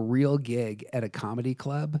gets like a real gig at a comedy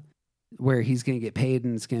club where he's going to get paid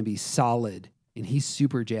and it's going to be solid. And he's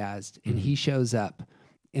super jazzed. And he shows up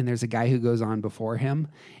and there's a guy who goes on before him.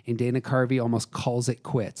 And Dana Carvey almost calls it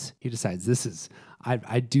quits. He decides,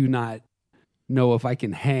 I do not know if I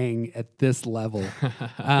can hang at this level.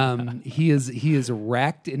 He is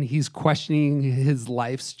wrecked and he's questioning his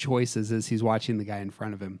life's choices as he's watching the guy in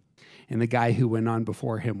front of him. And the guy who went on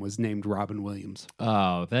before him was named Robin Williams.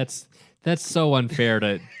 Oh, that's so unfair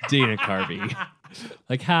to Dana Carvey.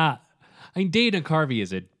 Dana Carvey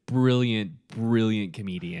is a brilliant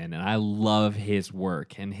comedian, and I love his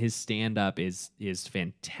work, and his stand-up is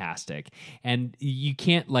fantastic. And you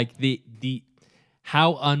can't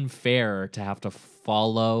how unfair to have to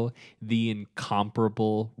follow the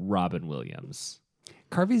incomparable Robin Williams.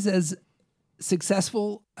 Carvey's as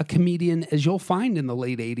successful a comedian as you'll find in the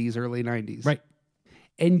late 80s, early 90s. Right.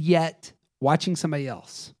 And yet, watching somebody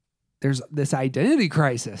else, there's this identity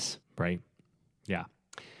crisis. Right. Yeah.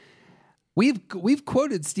 We've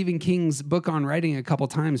quoted Stephen King's book on writing a couple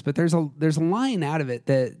times, but there's a line out of it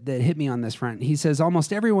that hit me on this front. He says,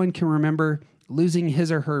 almost everyone can remember losing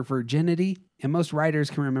his or her virginity, and most writers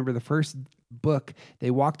can remember the first book they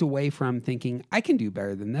walked away from thinking, I can do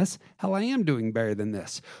better than this. Hell, I am doing better than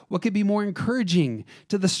this. What could be more encouraging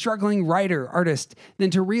to the struggling writer, artist, than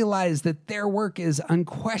to realize that their work is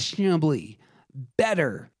unquestionably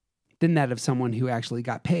better than that of someone who actually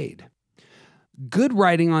got paid? Good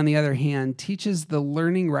writing, on the other hand, teaches the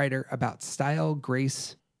learning writer about style,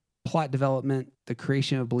 grace, plot development, the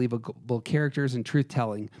creation of believable characters, and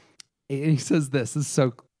truth-telling. And he says this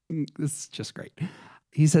is just great.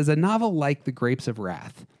 He says, a novel like The Grapes of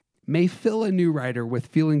Wrath may fill a new writer with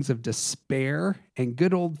feelings of despair and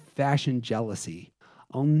good old-fashioned jealousy.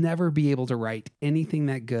 I'll never be able to write anything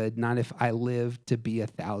that good, not if I live to be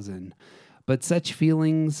 1,000. But such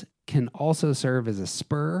feelings can also serve as a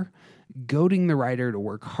spur, goading the writer to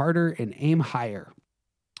work harder and aim higher.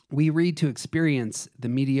 We read to experience the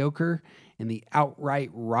mediocre and the outright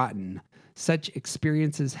rotten, Such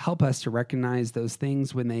experiences help us to recognize those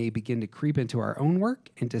things when they begin to creep into our own work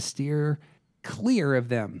and to steer clear of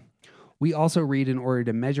them. We also read in order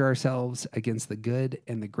to measure ourselves against the good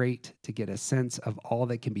and the great to get a sense of all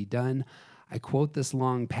that can be done. I quote this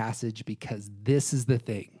long passage because this is the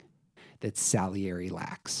thing that Salieri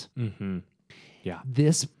lacks. Mm-hmm. Yeah.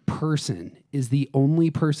 This person is the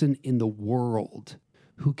only person in the world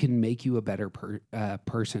who can make you a better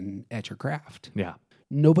person at your craft. Yeah.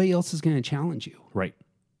 Nobody else is going to challenge you. Right.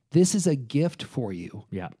 This is a gift for you,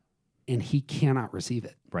 Yeah. and he cannot receive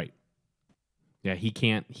it. Right. Yeah. He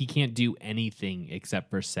can't do anything except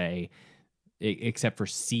for see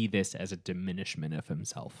this as a diminishment of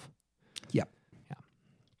himself. Yep.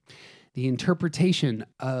 Yeah. The interpretation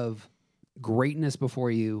of greatness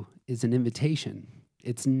before you is an invitation.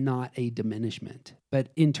 It's not a diminishment, but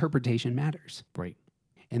interpretation matters. Right.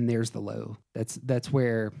 And there's the low. That's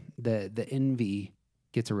where the envy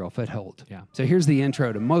gets a real foothold. Yeah. So here's the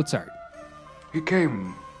intro to Mozart. He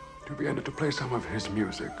came to Vienna to play some of his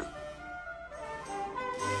music.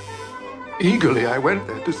 Eagerly, I went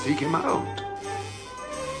there to seek him out.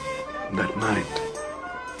 That night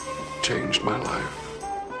changed my life.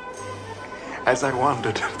 As I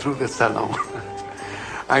wandered through the salon,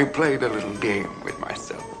 I played a little game with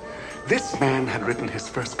myself. This man had written his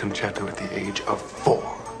first concerto at the age of 4.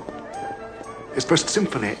 His first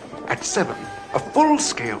symphony at 7. A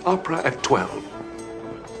full-scale opera at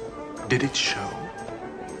 12. Did it show?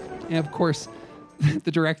 And of course,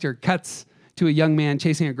 the director cuts to a young man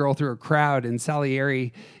chasing a girl through a crowd, and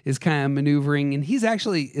Salieri is kind of maneuvering, and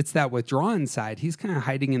it's that withdrawn side. He's kind of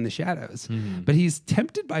hiding in the shadows, but he's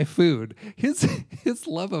tempted by food. His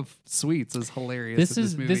love of sweets is hilarious. This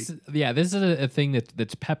is a thing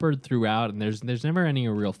that's peppered throughout, and there's never any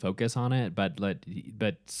real focus on it. But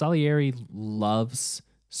Salieri loves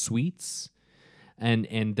sweets,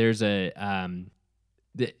 and there's a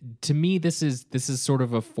to me this is sort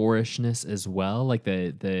of a fourishness as well, like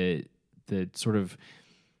the sort of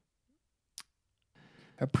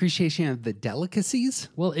appreciation of the delicacies.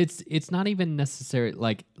 Well, it's not even necessary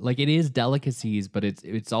like it is delicacies, but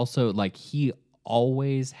it's also like he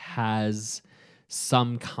always has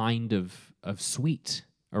some kind of sweet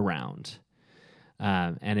around,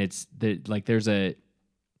 and it's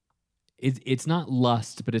not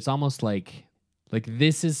lust, but it's almost like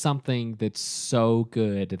this is something that's so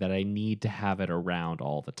good that I need to have it around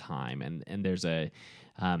all the time, and there's a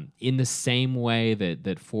in the same way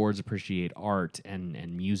that Fords appreciate art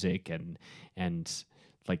and music and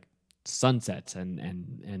like sunsets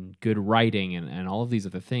and good writing and all of these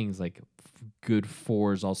other things, like good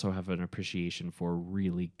Fords also have an appreciation for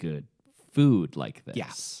really good food like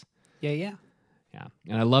this. Yeah.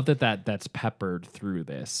 And I love that's peppered through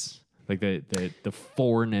this. Like the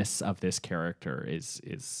fourness of this character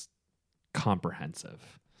is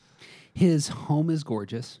comprehensive. His home is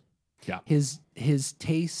gorgeous. Yeah. His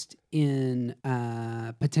taste in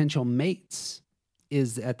potential mates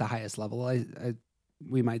is at the highest level,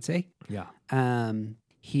 we might say. Yeah.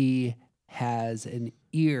 He has an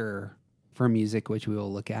ear for music, which we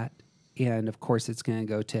will look at. And of course, it's going to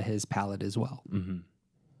go to his palate as well. Mm-hmm.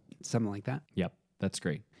 Something like that. Yep. That's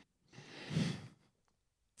great.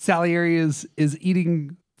 Salieri is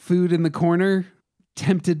eating food in the corner,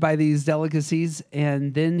 tempted by these delicacies,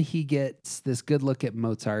 and then he gets this good look at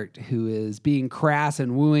Mozart, who is being crass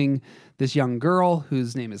and wooing this young girl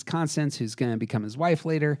whose name is Constance, who's going to become his wife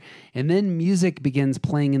later. And then music begins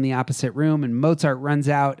playing in the opposite room, and Mozart runs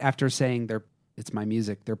out after saying, "It's my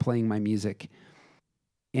music. They're playing my music."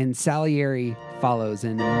 And Salieri follows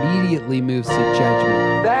and immediately moves to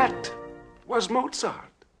judgment. That was Mozart.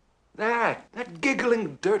 That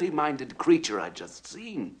giggling, dirty-minded creature I'd just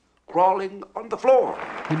seen, crawling on the floor.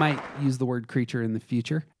 He might use the word creature in the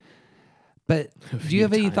future. But do you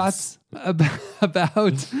have any thoughts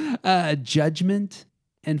about judgment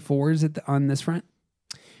and Fords on this front?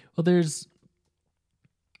 Well, there's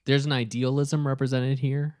an idealism represented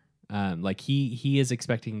here. Like he is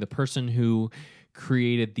expecting the person who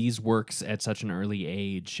created these works at such an early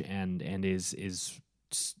age and is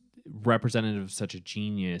representative of such a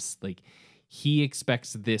genius. Like he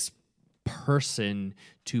expects this person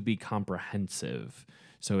to be comprehensive.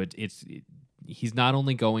 So he's not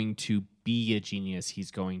only going to be a genius,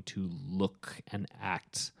 he's going to look and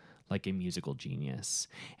act like a musical genius.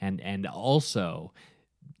 And also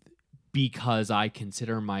because I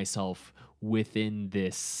consider myself within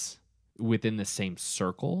the same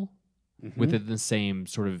circle, within the same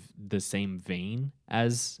sort of the same vein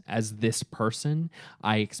as this person,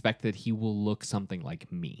 I expect that he will look something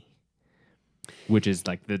like me. which is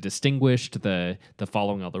like the distinguished, the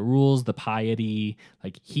following all the rules, the piety.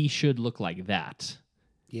 Like he should look like that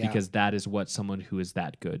because that is what someone who is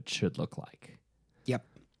that good should look like. Yep.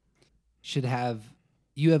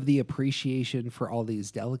 You have the appreciation for all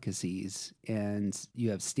these delicacies and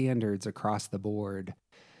you have standards across the board.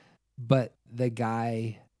 But the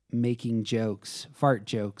guy making fart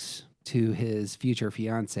jokes to his future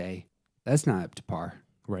fiance, that's not up to par.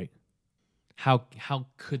 Right. How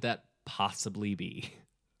could that possibly be?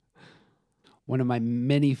 One of my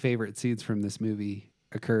many favorite scenes from this movie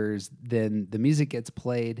occurs. Then the music gets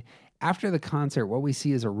played. After the concert, what we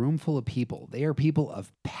see is a room full of people. They are people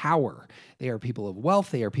of power. They are people of wealth.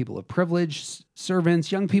 They are people of privilege.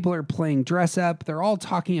 Servants, young people are playing dress up. They're all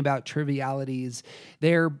talking about trivialities.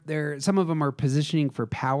 Some of them are positioning for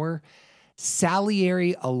power.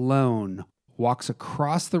 Salieri alone walks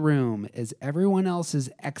across the room as everyone else is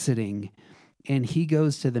exiting, and he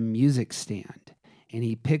goes to the music stand and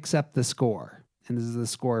he picks up the score. And this is the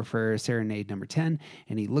score for Serenade number 10,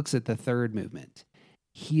 and he looks at the third movement.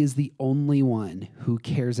 He is the only one who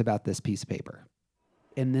cares about this piece of paper.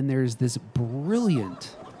 And then there's this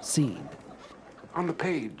brilliant scene. On the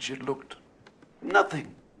page, it looked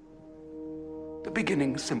nothing. The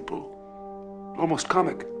beginning simple, almost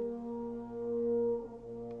comic.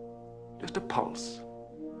 Just a pulse,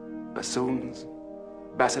 bassoons,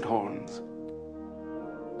 basset horns,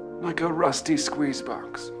 like a rusty squeeze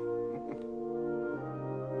box.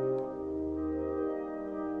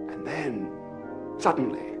 And then,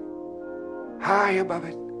 suddenly, high above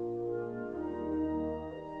it,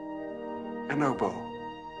 an oboe.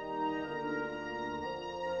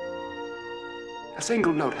 A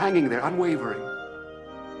single note hanging there, unwavering.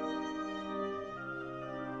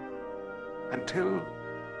 Until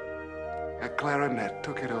a clarinet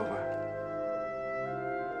took it over.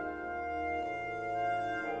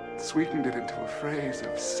 Sweetened it into a phrase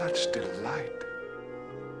of such delight.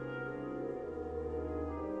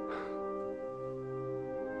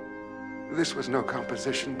 This was no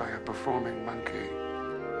composition by a performing monkey.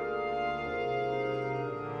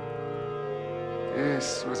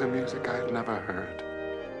 This was a music I had never heard.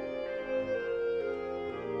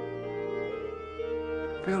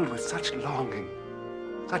 Filled with such longing,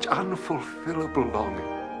 such unfulfillable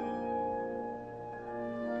longing.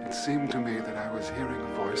 It seemed to me that I was hearing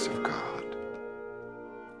a voice of God.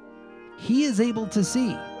 He is able to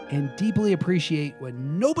see and deeply appreciate what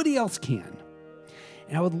nobody else can.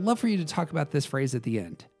 And I would love for you to talk about this phrase at the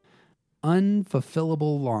end.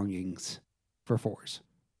 Unfulfillable longings for fours.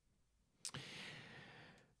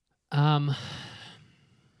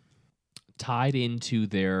 Tied into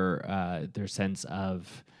their sense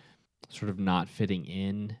of sort of not fitting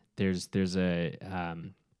in, there's a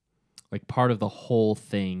like part of the whole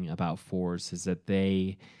thing about fours is that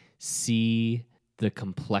they see the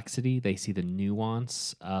complexity, they see the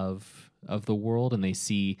nuance of the world, and they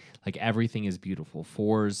see like everything is beautiful.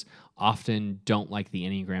 Fours often don't like the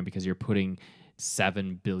Enneagram because you're putting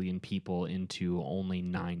 7 billion people into only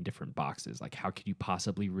 9 different boxes. Like, how could you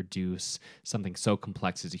possibly reduce something so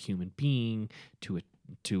complex as a human being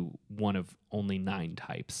to one of only 9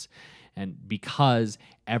 types? And because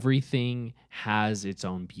everything has its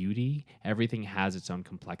own beauty, everything has its own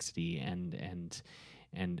complexity, and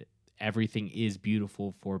everything is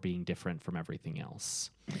beautiful for being different from everything else.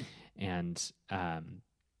 And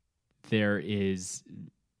there is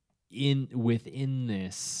within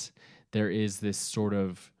this, there is this sort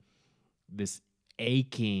of this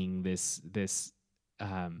aching, this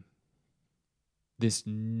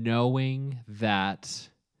knowing that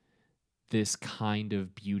this kind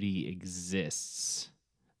of beauty exists,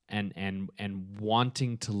 and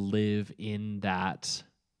wanting to live in that,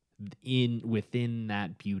 within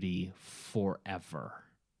that beauty forever.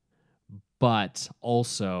 But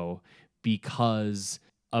also because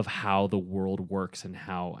of how the world works and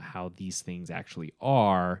how these things actually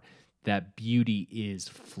are, that beauty is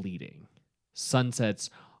fleeting. Sunsets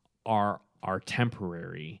are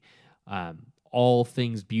temporary. All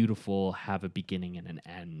things beautiful have a beginning and an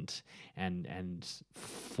end, and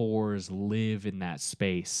fours live in that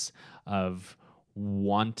space of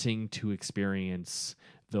wanting to experience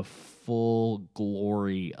the full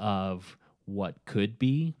glory of what could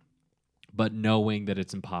be, but knowing that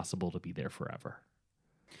it's impossible to be there forever.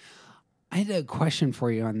 I had a question for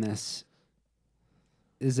you on this.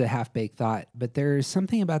 This is a half-baked thought, but there's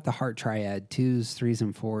something about the heart triad, 2s, 3s,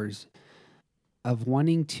 and 4s, of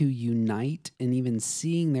wanting to unite and even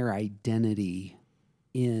seeing their identity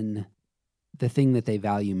in the thing that they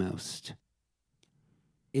value most.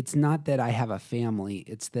 it's not that I have a family,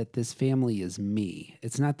 it's that this family is me.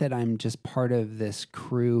 It's not that I'm just part of this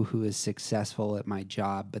crew who is successful at my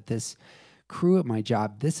job, but this crew at my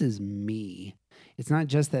job, this is me. It's not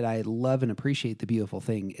just that I love and appreciate the beautiful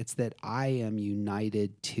thing, it's that I am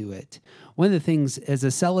united to it. One of the things, as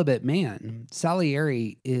a celibate man,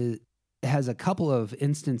 Salieri has a couple of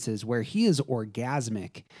instances where he is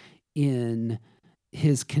orgasmic in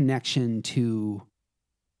his connection to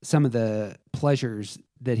some of the pleasures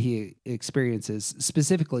that he experiences,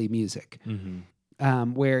 specifically music,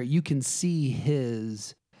 where you can see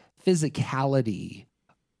his physicality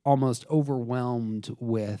almost overwhelmed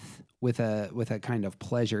with a kind of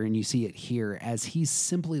pleasure, and you see it here as he's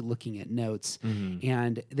simply looking at notes,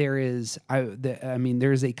 and there's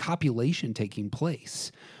a copulation taking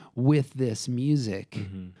place with this music.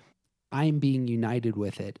 I'm being united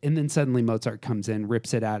with it, and then suddenly Mozart comes in,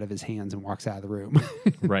 rips it out of his hands, and walks out of the room.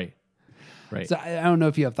 Right. So I don't know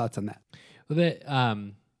if you have thoughts on that. Well, that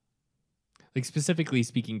like specifically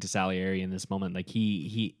speaking to Salieri in this moment, like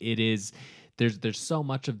there's so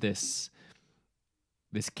much of this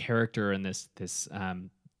character and this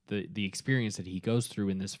the experience that he goes through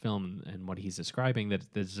in this film and what he's describing that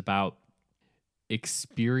is about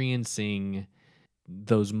experiencing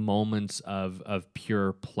those moments of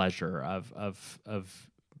pure pleasure, of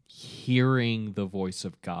hearing the voice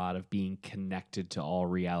of God, of being connected to all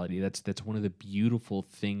reality. That's one of the beautiful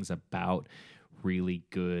things about really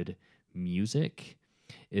good music,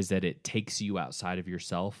 is that it takes you outside of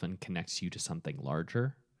yourself and connects you to something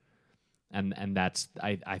larger. And that's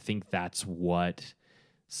I think that's what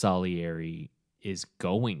Salieri is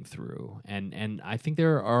going through. And I think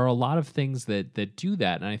there are a lot of things that do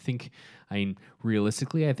that. And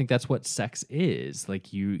realistically, I think that's what sex is.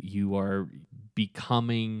 Like you are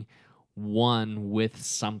becoming one with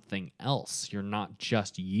something else. You're not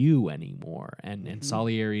just you anymore. And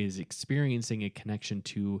Salieri is experiencing a connection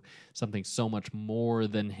to something so much more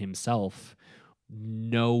than himself,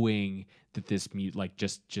 knowing that this like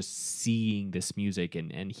just seeing this music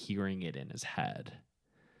and hearing it in his head.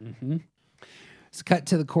 It's cut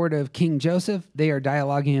to the court of King Joseph. They are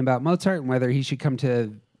dialoguing about Mozart and whether he should come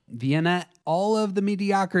to Vienna. All of the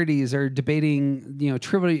mediocrities are debating,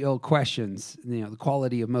 trivial questions, the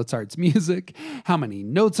quality of Mozart's music, how many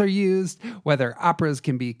notes are used, whether operas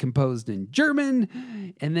can be composed in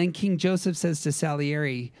German. And then King Joseph says to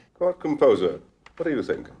Salieri, "Court composer, what do you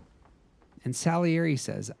think?" And Salieri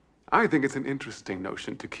says, I think it's an interesting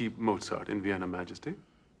notion to keep Mozart in Vienna, Majesty.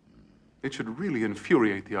 It should really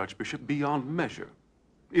infuriate the Archbishop beyond measure,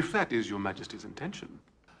 if that is your Majesty's intention.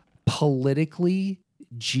 Politically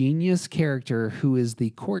genius character who is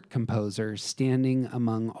the court composer standing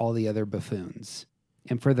among all the other buffoons.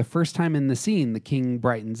 And for the first time in the scene, the king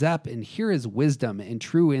brightens up, and here is wisdom and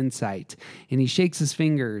true insight. And he shakes his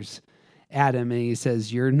fingers at him and he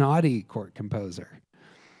says, "You're naughty, court composer."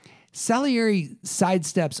 Salieri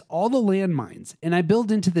sidesteps all the landmines, and I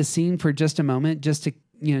build into the scene for just a moment, just to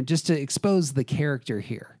expose the character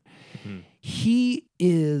here. He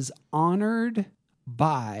is honored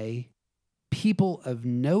by people of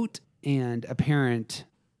note and apparent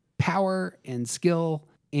power and skill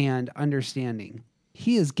and understanding.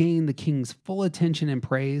 He has gained the king's full attention and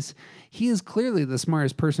praise. He is clearly the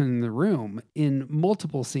smartest person in the room in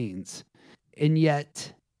multiple scenes, and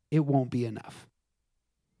yet it won't be enough.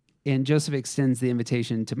 And Joseph extends the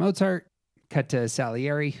invitation to Mozart. Cut to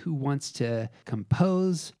Salieri, who wants to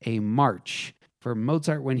compose a march for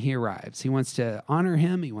Mozart when he arrives. He wants to honor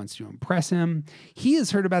him. He wants to impress him. He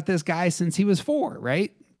has heard about this guy since he was 4,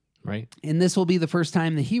 right? Right. And this will be the first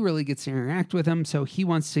time that he really gets to interact with him, so he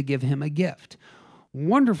wants to give him a gift.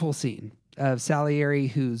 Wonderful scene of Salieri,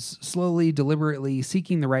 who's slowly, deliberately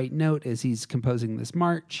seeking the right note as he's composing this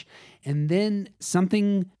march. And then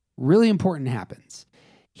something really important happens.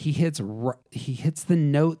 He hits the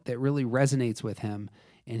note that really resonates with him,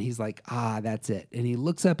 and he's like, that's it. And he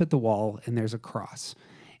looks up at the wall, and there's a cross.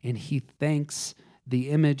 And he thanks the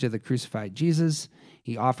image of the crucified Jesus.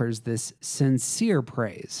 He offers this sincere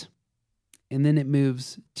praise. And then it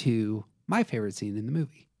moves to my favorite scene in the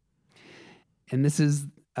movie. And this is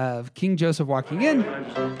of King Joseph walking in.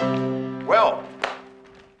 Well,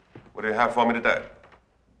 what do you have for me today?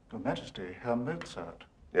 Your Majesty, Herr Mozart.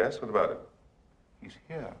 Yes, what about it? He's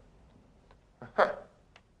here. Huh.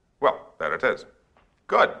 Well, there it is.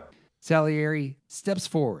 Good. Salieri steps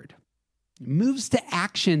forward, moves to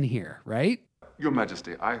action here, right? Your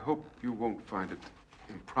Majesty, I hope you won't find it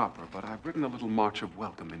improper, but I've written a little march of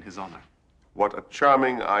welcome in his honor. What a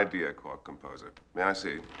charming idea, court composer. May I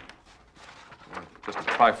see? Just a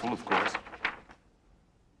trifle, of course.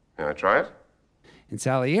 May I try it? And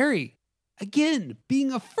Salieri, Again,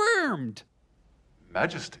 being affirmed.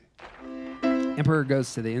 Majesty. Emperor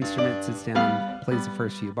goes to the instrument, sits down, plays the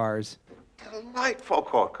first few bars. Delightful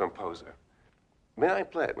court composer. May I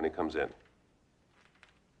play it when he comes in?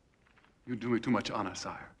 You do me too much honor,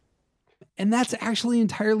 sire. And that's actually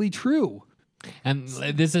entirely true. And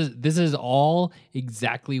this is all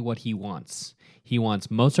exactly what he wants. He wants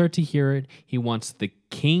Mozart to hear it. He wants the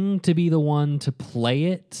king to be the one to play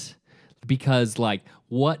it, because like,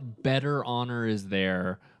 what better honor is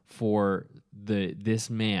there for this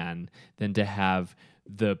man than to have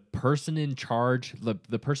the person in charge,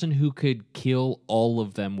 the person who could kill all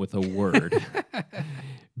of them with a word,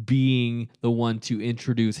 being the one to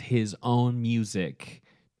introduce his own music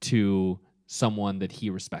to someone that he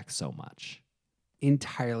respects so much.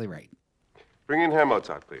 Entirely right. Bring in Herr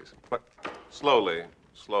Mozart, please. But slowly,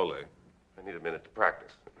 slowly. I need a minute to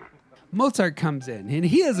practice. Mozart comes in and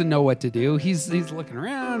he doesn't know what to do. He's looking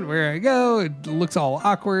around, where I go, it looks all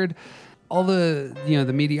awkward. All the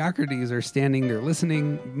mediocrities are standing there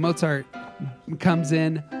listening. Mozart comes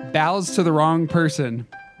in, bows to the wrong person,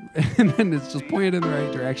 and then it's just pointed in the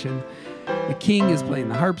right direction. The king is playing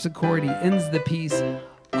the harpsichord. He ends the piece.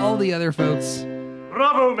 All the other folks,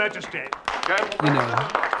 Bravo, Majesty.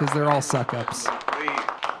 because they're all suck-ups.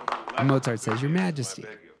 And Mozart says, Your Majesty.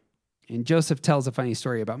 And Joseph tells a funny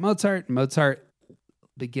story about Mozart. Mozart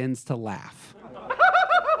begins to laugh,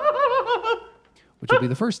 which will be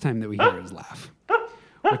the first time that we hear his laugh,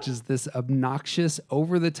 which is this obnoxious,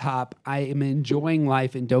 over-the-top, I am enjoying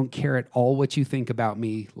life and don't care at all what you think about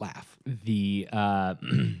me laugh. The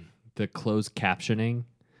the closed captioning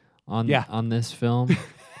on this film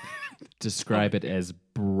describe it as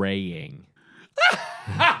braying.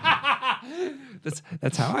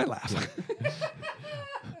 That's how I laugh.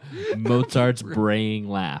 Mozart's braying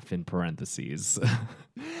laugh in parentheses.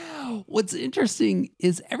 What's interesting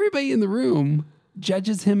is everybody in the room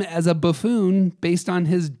judges him as a buffoon based on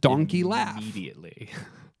his donkey laugh. Immediately.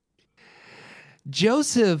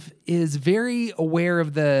 Joseph is very aware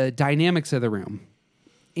of the dynamics of the room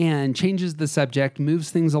and changes the subject, moves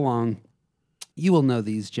things along. You will know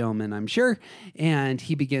these gentlemen, I'm sure. And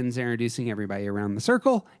he begins introducing everybody around the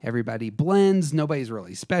circle. Everybody blends. Nobody's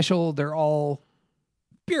really special. They're all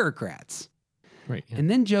bureaucrats. Right. Yeah. And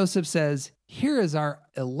then Joseph says, Here is our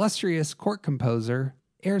illustrious court composer,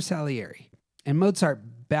 Herr Salieri. And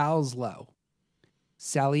Mozart bows low.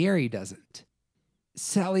 Salieri doesn't.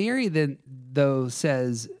 Salieri then, though,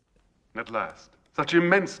 says, At last. Such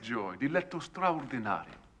immense joy. Diletto straordinario.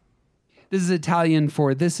 This is Italian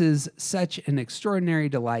for this is such an extraordinary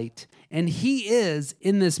delight. And he is,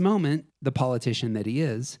 in this moment, the politician that he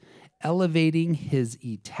is, elevating his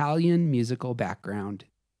Italian musical background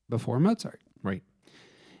before Mozart. Right.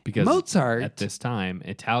 Because Mozart, at this time,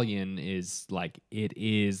 Italian is like, it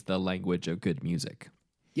is the language of good music.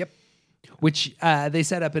 Yep. Which they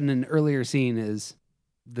set up in an earlier scene is,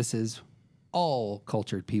 this is all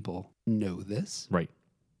cultured people know this. Right.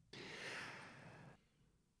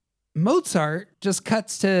 Mozart just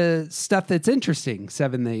cuts to stuff that's interesting.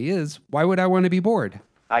 Seven that he is. Why would I want to be bored?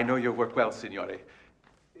 I know your work well, Signore.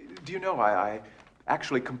 Do you know I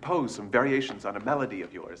actually composed some variations on a melody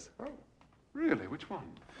of yours? Oh, really? Which one?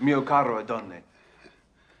 Mio caro Adonne.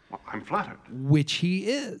 Well, I'm flattered. Which he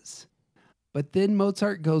is. But then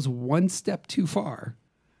Mozart goes one step too far.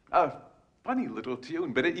 A funny little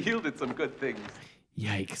tune, but it yielded some good things.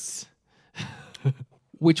 Yikes.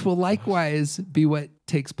 Which will likewise be what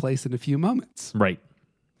takes place in a few moments. Right.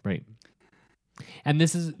 Right. And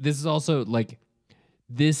this is also like,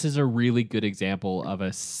 this is a really good example of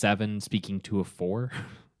a 7 speaking to a 4.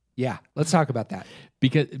 Yeah, let's talk about that.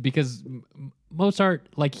 Because Mozart,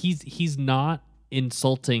 like, he's not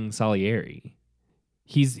insulting Salieri.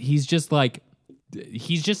 He's just like,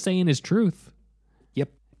 he's just saying his truth. Yep.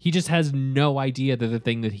 He just has no idea that the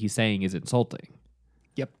thing that he's saying is insulting.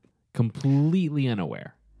 Yep. Completely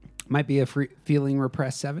unaware. Might be a feeling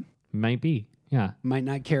repressed 7. Might be. Yeah. Might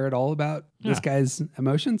not care at all about this Yeah. guy's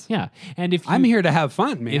emotions. Yeah. And if I'm here to have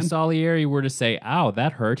fun, man. If Salieri were to say, "Ow,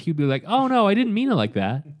 that hurt," he'd be like, "Oh no, I didn't mean it like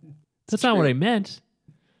that. That's not what I meant."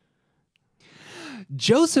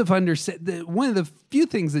 Joseph understood one of the few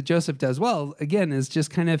things that Joseph does well, again, is just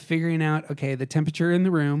kind of figuring out, okay, the temperature in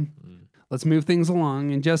the room. Let's move things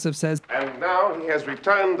along. And Joseph says, And now he has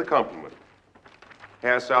returned the compliment.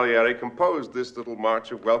 Herr Salieri composed this little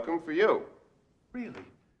march of welcome for you. Really?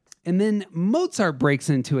 and then Mozart breaks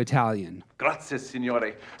into Italian. Grazie,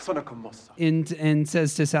 signore. Sono commosso. And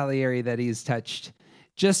says to Salieri that he's touched,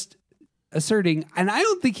 just asserting, and I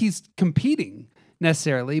don't think he's competing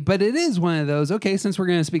necessarily, but it is one of those, okay, since we're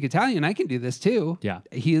going to speak Italian, I can do this too. Yeah.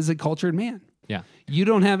 He is a cultured man. Yeah. You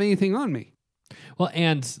don't have anything on me. Well,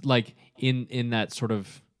 and like in that sort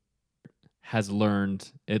of has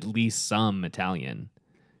learned at least some Italian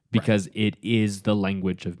because it is the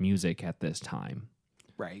language of music at this time.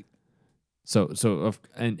 Right.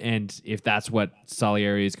 And if that's what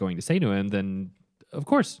Salieri is going to say to him, then of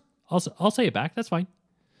course I'll say it back. That's fine.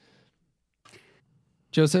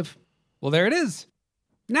 Joseph, well, there it is.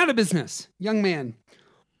 Now to business. Young man,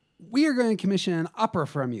 we are going to commission an opera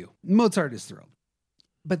from you. Mozart is thrilled.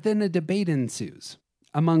 But then a debate ensues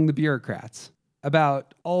among the bureaucrats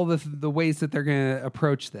about all the ways that they're going to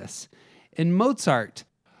approach this. And Mozart,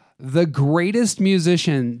 the greatest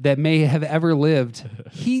musician that may have ever lived,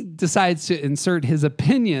 he decides to insert his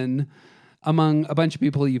opinion among a bunch of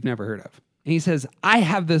people you've never heard of. And he says, I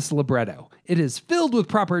have this libretto. It is filled with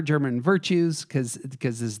proper German virtues, because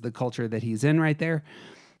this is the culture that he's in right there.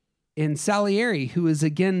 And Salieri, who is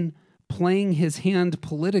again playing his hand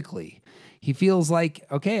politically, he feels like,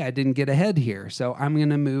 okay, I didn't get ahead here, so I'm going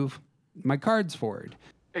to move my cards forward.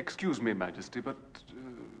 Excuse me, Majesty, but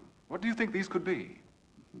what do you think these could be?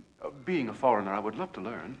 Being a foreigner, I would love to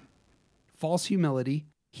learn. False humility.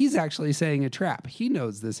 He's actually saying a trap. He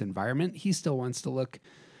knows this environment. He still wants to look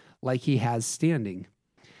like he has standing.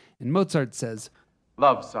 And Mozart says,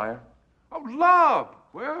 Love, sire. Oh, love!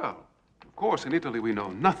 Well, of course, in Italy we know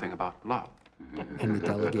nothing about love. and the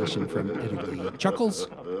delegation from Italy chuckles,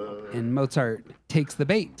 and Mozart takes the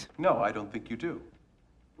bait. No, I don't think you do.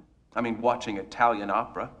 I mean, watching Italian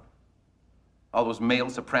opera. All those male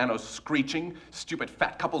sopranos screeching, stupid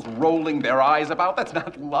fat couples rolling their eyes about. That's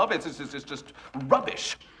not love. It's just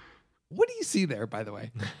rubbish. What do you see there, by the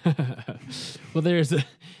way? Well, there's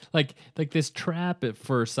like this trap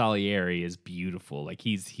for Salieri is beautiful. Like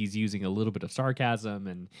he's using a little bit of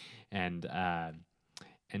sarcasm and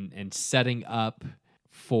setting up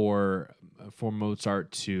for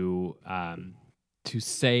Mozart to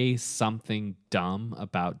say something dumb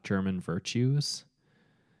about German virtues.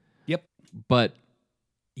 Yep. But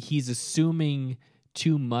he's assuming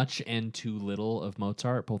too much and too little of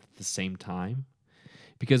Mozart both at the same time.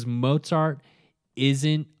 Because Mozart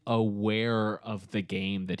isn't aware of the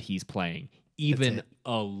game that he's playing, even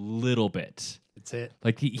a little bit. That's it.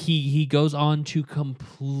 Like he goes on to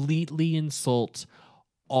completely insult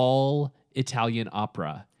all Italian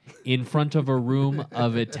opera in front of a room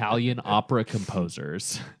of Italian opera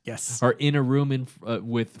composers. Yes. Or in a room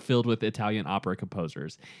filled with Italian opera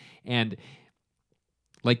composers. And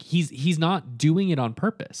like he's not doing it on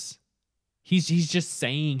purpose. He's just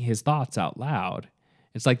saying his thoughts out loud.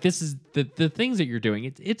 It's like, this is the things that you're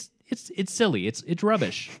doing. It's silly. It's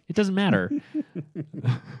rubbish. It doesn't matter.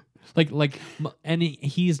 And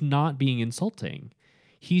he's not being insulting.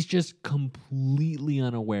 He's just completely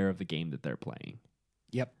unaware of the game that they're playing.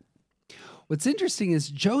 Yep. What's interesting is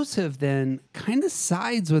Joseph then kind of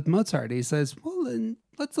sides with Mozart. He says, well, then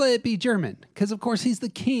let's let it be German. Because, of course, he's the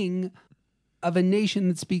king of a nation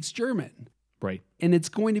that speaks German. Right. And it's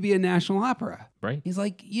going to be a national opera. Right. He's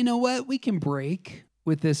like, you know what? We can break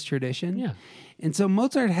with this tradition. Yeah. And so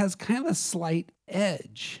Mozart has kind of a slight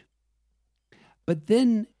edge. But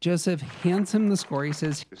then Joseph hands him the score. He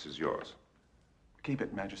says, This is yours. Keep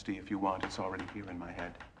it, Majesty, if you want. It's already here in my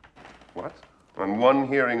head. What? On one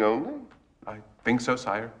hearing only? I think so,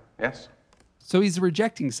 sire. Yes. so he's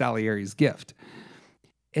rejecting Salieri's gift.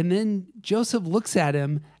 And then Joseph looks at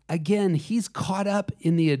him. Again, he's caught up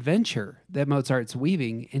in the adventure that Mozart's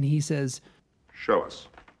weaving. And he says, Show us.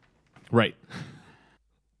 Right.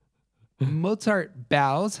 Mozart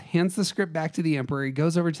bows, hands the script back to the emperor. He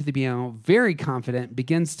goes over to the piano, very confident,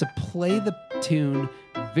 begins to play the tune,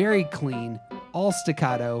 very clean, all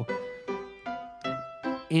staccato,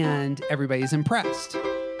 and everybody's impressed.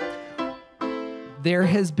 There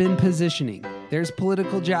has been positioning. There's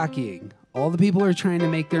political jockeying. All the people are trying to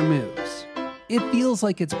make their moves. It feels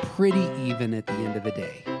like it's pretty even at the end of the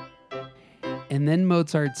day. And then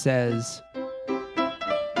Mozart says,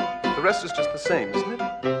 The rest is just the same, isn't it?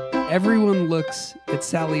 everyone looks at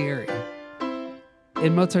Salieri.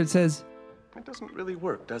 And Mozart says, It doesn't really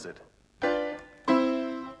work, does it?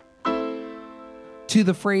 to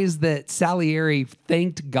the phrase that Salieri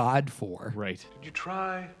thanked God for. Right. Did you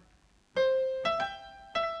try?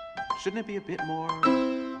 Shouldn't it be a bit more?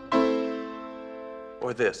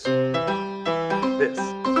 Or this? This?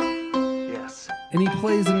 Yes. And he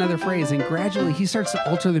plays another phrase, and gradually he starts to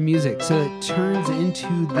alter the music so it turns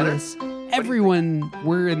into this. Everyone,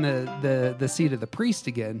 we're in the seat of the priest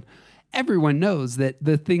again. Everyone knows that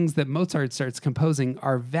the things that Mozart starts composing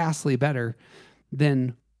are vastly better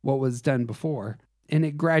than what was done before. And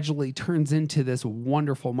it gradually turns into this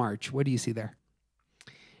wonderful march. What do you see there?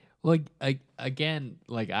 Like again,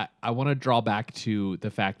 like I want to draw back to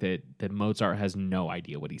the fact that Mozart has no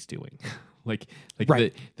idea what he's doing. like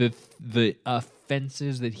Right. the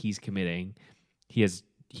offenses that he's committing, he's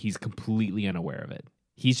completely unaware of it.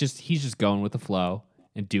 He's just going with the flow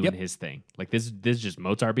and doing his thing. Like this is just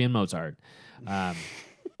Mozart being Mozart.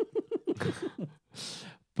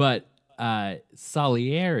 But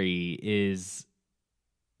Salieri is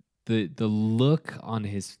the look on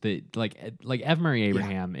his like F. Murray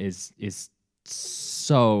Abraham is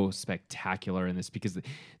so spectacular in this because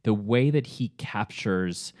the way that he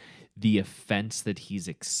captures the offense that he's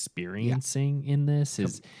experiencing in this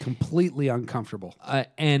is completely uncomfortable.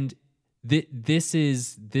 And this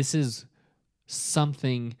is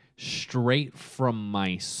something straight from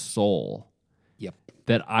my soul. Yep.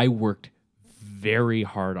 That I worked very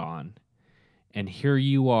hard on, and here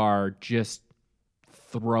you are just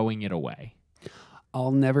throwing it away.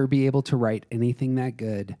 I'll never be able to write anything that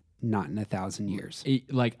good, not in 1,000 years.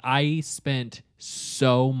 Like I spent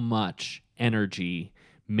so much energy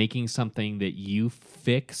making something that you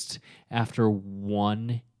fixed after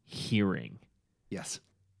one hearing. Yes.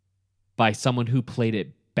 By someone who played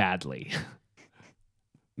it badly.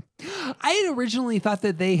 I had originally thought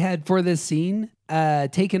that they had, for this scene,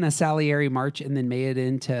 taken a Salieri march and then made it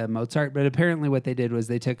into Mozart. But apparently what they did was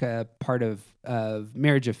they took a part of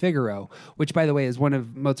Marriage of Figaro, which, by the way, is one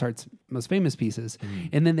of Mozart's most famous pieces.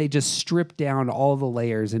 And then they just stripped down all the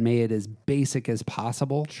layers and made it as basic as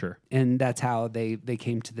possible. Sure. And that's how they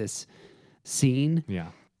came to this scene. Yeah.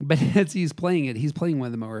 But as he's playing it, he's playing one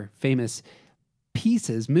of the more famous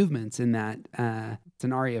pieces, movements in that. It's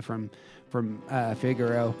an aria from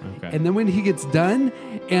Figaro. Okay. And then when he gets done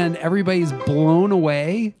and everybody's blown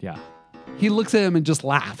away, he looks at him and just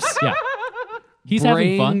laughs. Yeah. He's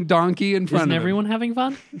having fun. Donkey in front Isn't of him. everyone having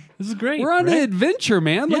fun? This is great. We're on an adventure,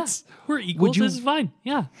 man. Yeah. We're equals. This is fine.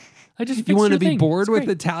 Yeah. I just You want to be thing. bored It's with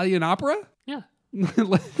great. Italian opera? Yeah.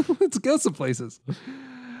 Let's go some places.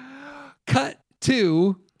 Cut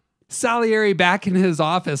to Salieri back in his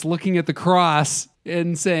office looking at the cross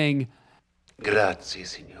and saying, Grazie,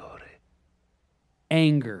 signore.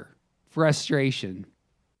 Anger, frustration.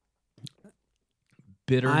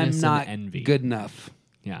 Bitterness I'm not and envy. good enough.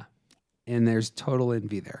 Yeah. And there's total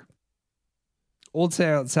envy there. Old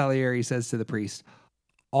Salieri says to the priest,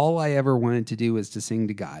 all I ever wanted to do was to sing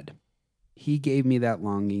to God. He gave me that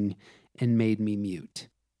longing and made me mute.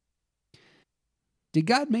 Did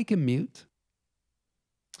God make him mute?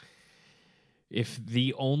 If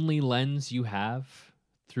the only lens you have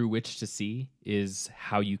through which to see is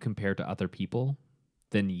how you compare to other people,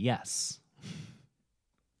 then yes.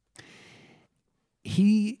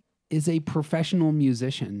 He is a professional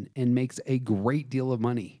musician and makes a great deal of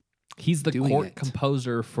money. He's the doing court it.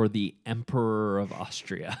 composer for the Emperor of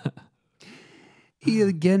Austria. He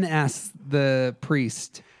again asks the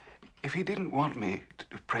priest, If he didn't want me to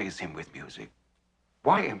praise him with music,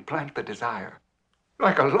 why implant the desire,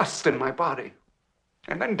 like a lust in my body,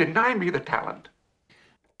 and then deny me the talent?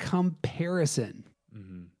 comparison,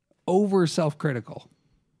 over self-critical.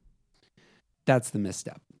 That's the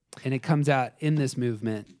misstep. And it comes out in this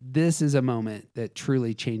movement. This is a moment that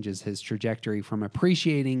truly changes his trajectory from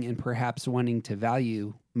appreciating and perhaps wanting to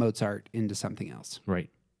value Mozart into something else. Right.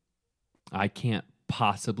 I can't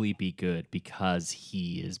possibly be good because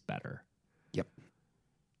he is better. Yep.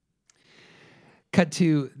 Cut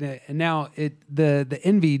to now the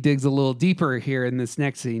envy digs a little deeper here in this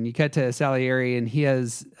next scene. You cut to Salieri and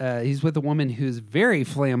he's with a woman who's very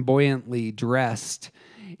flamboyantly dressed,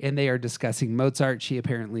 and they are discussing Mozart. She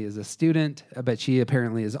apparently is a student, but she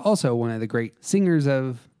apparently is also one of the great singers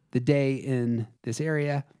of the day in this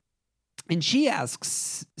area. And she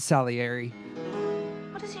asks Salieri,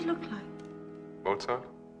 What does he look like? Mozart?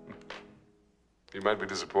 You might be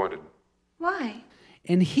disappointed. Why?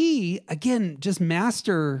 and he, again, just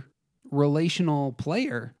master relational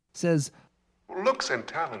player, says, Looks and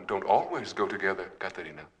talent don't always go together,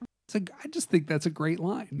 Katharina. I just think that's a great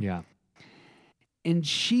line. Yeah. And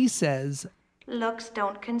she says, Looks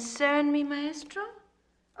don't concern me, maestro.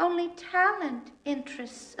 Only talent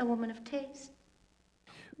interests a woman of taste.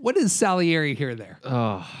 What does Salieri hear there?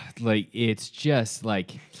 Oh, like it's just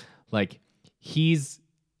like he's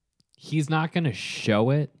not gonna show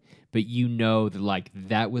it, but you know that like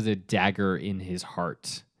that was a dagger in his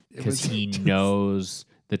heart because he knows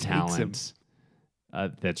the talent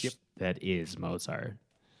that is Mozart.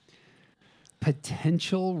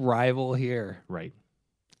 Potential rival here. Right.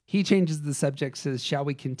 He changes the subject, says, "Shall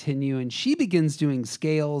we continue?" And she begins doing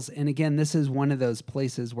scales. And again, this is one of those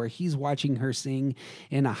places where he's watching her sing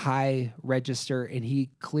in a high register, and he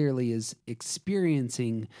clearly is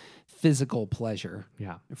experiencing physical pleasure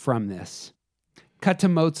from this. Cut to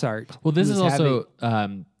Mozart. Well, this is also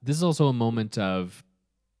a moment of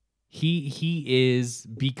he is,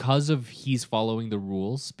 because of he's following the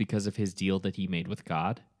rules, because of his deal that he made with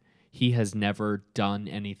God, he has never done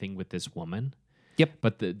anything with this woman. Yep.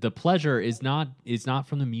 But the pleasure is not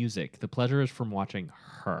from the music. The pleasure is from watching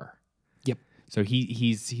her. Yep. So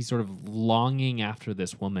he's sort of longing after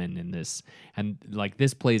this woman in this, and like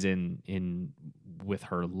this plays in with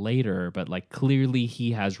her later, but like clearly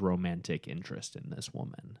he has romantic interest in this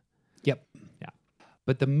woman. Yep. Yeah.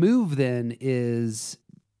 But the move then is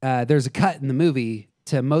there's a cut in the movie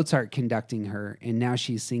to Mozart conducting her, and now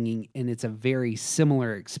she's singing, and it's a very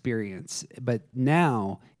similar experience, but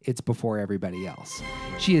now it's before everybody else.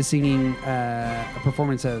 She is singing a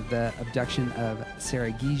performance of the Abduction of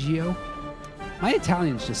Sarajevo. My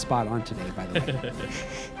Italian's just spot on today, by the way.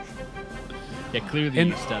 Yeah, clearly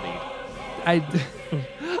you studied.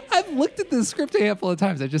 I've looked at the script a handful of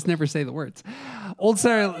times. I just never say the words. Old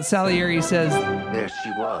Salieri says, "There she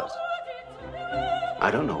was. I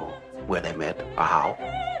don't know where they met or how.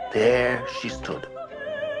 There she stood,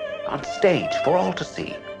 on stage for all to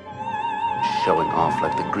see, showing off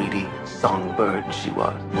like the greedy songbird she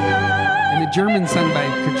was." And the German sung by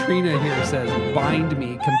Katrina here says, "Bind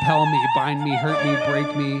me, compel me, bind me, hurt me,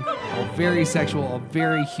 break me." All very sexual, all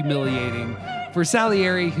very humiliating. For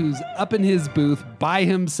Salieri, who's up in his booth by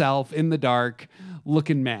himself in the dark,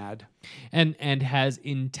 looking mad. And has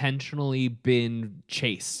intentionally been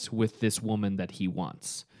chased with this woman that he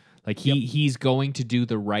wants. Like he's going to do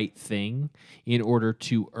the right thing in order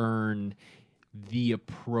to earn the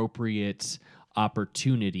appropriate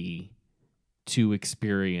opportunity to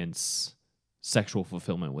experience sexual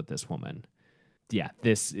fulfillment with this woman. Yeah,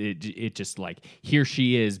 it just like here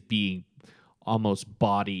she is being almost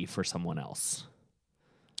body for someone else.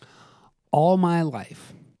 All my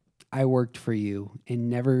life, I worked for you and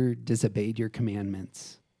never disobeyed your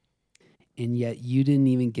commandments. And yet you didn't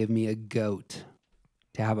even give me a goat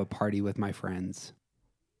to have a party with my friends.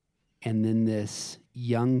 And then this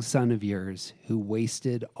young son of yours who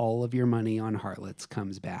wasted all of your money on harlots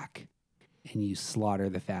comes back and you slaughter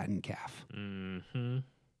the fattened calf. Mm-hmm.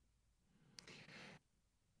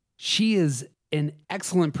 She is an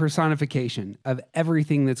excellent personification of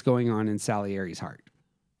everything that's going on in Salieri's heart.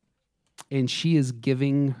 And she is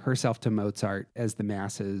giving herself to Mozart as the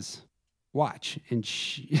masses watch. And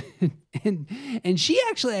she and she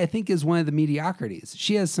actually, I think, is one of the mediocrities.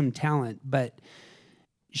 She has some talent, but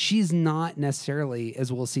she's not necessarily,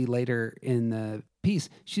 as we'll see later in the piece,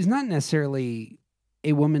 she's not necessarily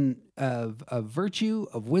a woman of virtue,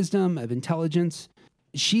 of wisdom, of intelligence.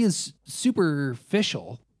 She is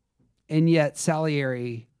superficial, and yet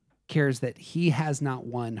Salieri cares that he has not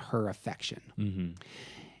won her affection. Mm-hmm.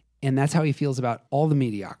 And that's how he feels about all the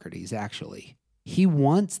mediocrities, actually. He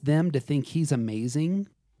wants them to think he's amazing,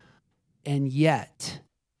 and yet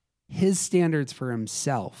his standards for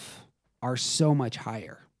himself are so much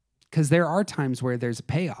higher. Because there are times where there's a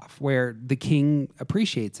payoff, where the king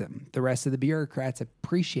appreciates him. The rest of the bureaucrats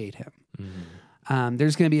appreciate him. Mm-hmm.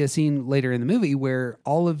 There's going to be a scene later in the movie where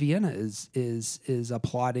all of Vienna is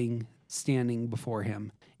applauding, standing before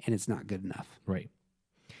him, and it's not good enough. Right.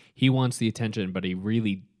 He wants the attention, but he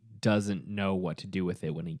really doesn't know what to do with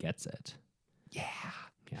it when he gets it. Yeah.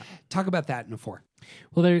 Talk about that in a 4.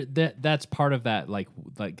 Well, that's part of that, like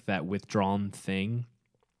that withdrawn thing.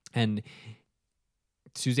 And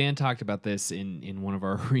Suzanne talked about this in one of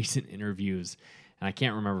our recent interviews, and I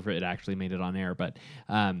can't remember if it actually made it on air, but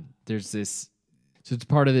there's this. So it's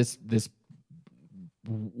part of this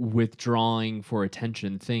withdrawing for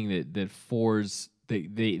attention thing that fours.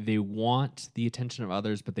 They want the attention of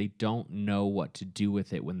others, but they don't know what to do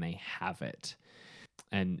with it when they have it,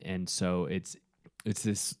 and so it's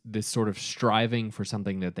this sort of striving for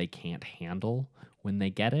something that they can't handle when they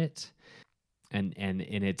get it, and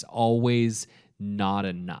it's always not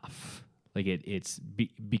enough. Like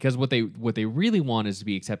because what they really want is to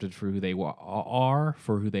be accepted for who they are,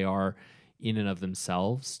 for who they are in and of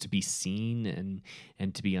themselves, to be seen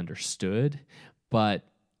and to be understood, but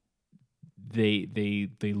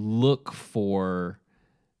they look for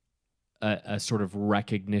a sort of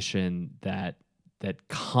recognition that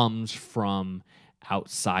comes from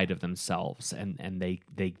outside of themselves, and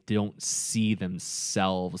they don't see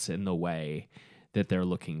themselves in the way that they're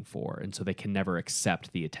looking for, and so they can never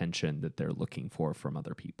accept the attention that they're looking for from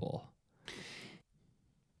other people.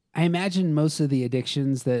 I imagine most of the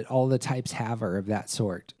addictions that all the types have are of that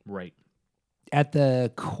sort. Right. At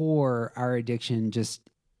the core, our addiction just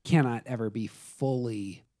cannot ever be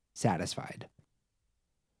fully satisfied.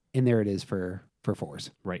 And there it is for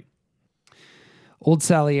Force. Right. Old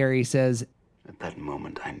Salieri says, At that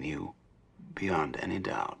moment, I knew, beyond any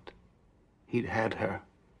doubt, he'd had her.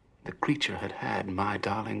 The creature had had my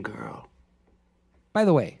darling girl. by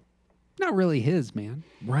the way, not really his, man.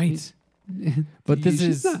 Right. But this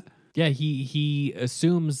She's is not- yeah, he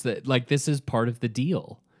assumes that like this is part of the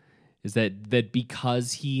deal. Is that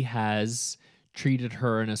because he has treated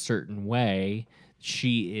her in a certain way,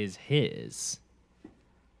 she is his.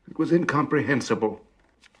 It was incomprehensible.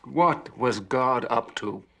 What was God up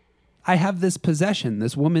to? I have this possession.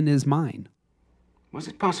 This woman is mine. Was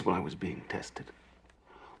it possible I was being tested?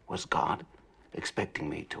 Was God expecting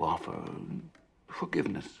me to offer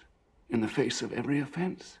forgiveness in the face of every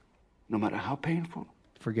offense, no matter how painful?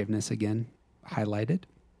 Forgiveness again, highlighted.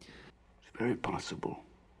 It's very possible.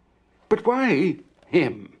 But why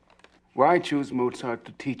him? Why choose Mozart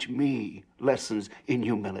to teach me lessons in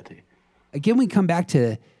humility? Again, we come back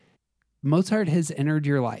to Mozart has entered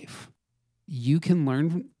your life. You can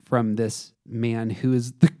learn from this man who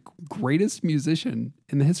is the greatest musician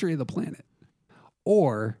in the history of the planet.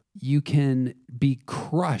 Or you can be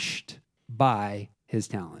crushed by his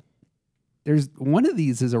talent. There's one of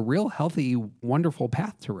these is a real healthy, wonderful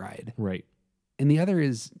path to ride. Right. And the other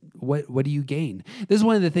is what do you gain? This is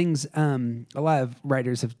one of the things a lot of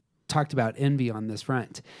writers have talked about envy on this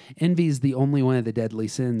front. Envy is the only one of the deadly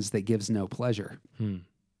sins that gives no pleasure.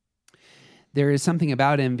 There is something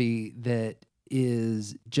about envy that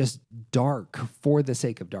is just dark for the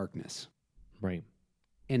sake of darkness. Right.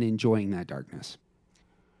 And enjoying that darkness.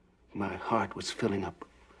 My heart was filling up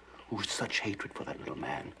with such hatred for that little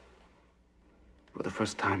man. For the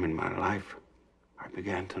first time in my life, I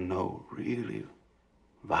began to know really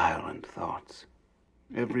violent thoughts.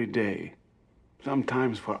 Every day,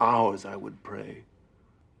 sometimes for hours, I would pray.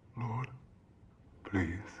 Lord,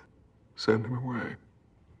 please send him away,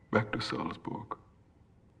 back to Salzburg,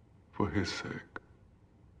 for his sake,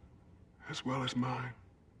 as well as mine.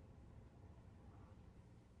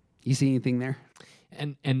 You see anything there?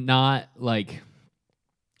 And not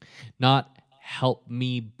help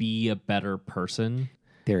me be a better person.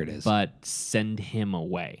 There it is. But send him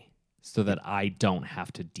away so that I don't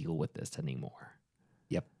have to deal with this anymore.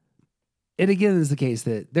 Yep. It again is the case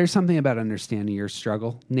that there's something about understanding your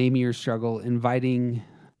struggle, naming your struggle, inviting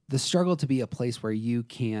the struggle to be a place where you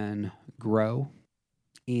can grow.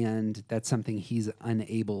 And that's something he's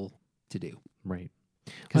unable to do. Right.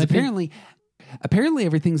 Because apparently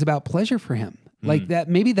everything's about pleasure for him. Like that,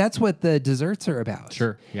 maybe that's what the desserts are about.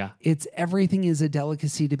 Sure. Yeah. It's everything is a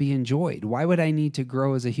delicacy to be enjoyed. Why would I need to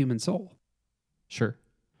grow as a human soul? Sure.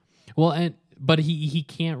 Well, but he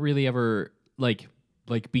can't really ever like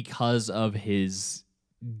because of his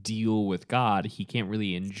deal with God, he can't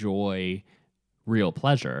really enjoy real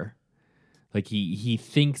pleasure. Like he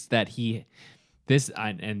thinks that this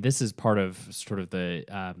is part of sort of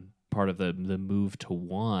the the move to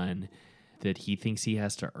one, that he thinks he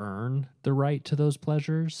has to earn the right to those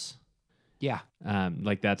pleasures. Yeah.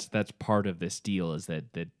 Like that's part of this deal is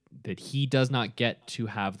that he does not get to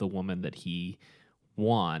have the woman that he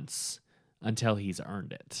wants until he's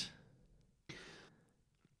earned it.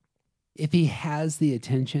 If he has the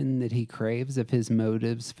attention that he craves, if his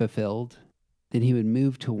motives fulfilled, then he would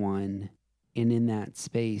move to one and in that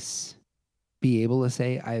space be able to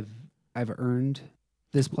say, I've earned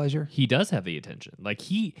this pleasure. He does have the attention. Like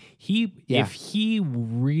he if he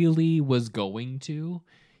really was going to,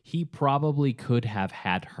 he probably could have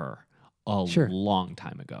had her a long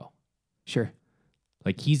time ago. Sure.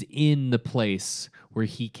 Like he's in the place where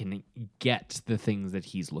he can get the things that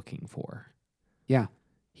he's looking for. Yeah.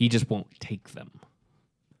 He just won't take them.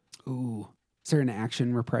 Ooh. Is there an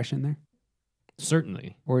action repression there?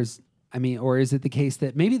 Certainly. Or is it the case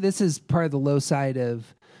that maybe this is part of the low side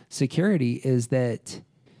of security, is that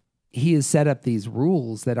he has set up these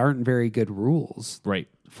rules that aren't very good rules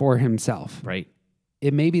for himself. Right.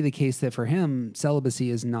 It may be the case that for him, celibacy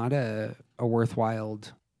is not a worthwhile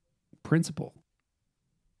principle.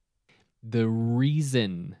 The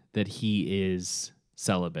reason that he is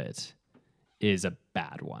celibate is a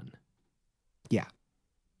bad one. Yeah.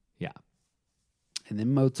 Yeah. And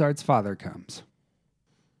then Mozart's father comes.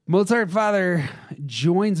 Mozart's father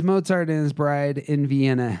joins Mozart and his bride in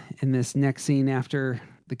Vienna in this next scene after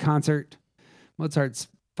the concert. Mozart's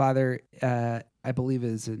father, I believe,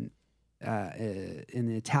 is in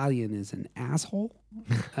Italian is an asshole.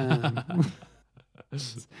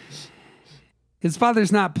 His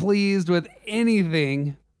father's not pleased with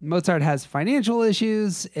anything Mozart has financial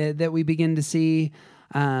issues that we begin to see,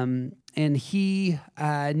 and he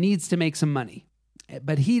needs to make some money,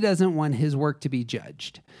 but he doesn't want his work to be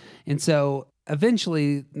judged. And so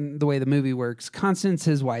eventually, the way the movie works, Constance,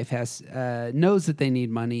 his wife, knows that they need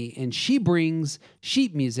money, and she brings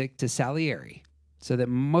sheet music to Salieri so that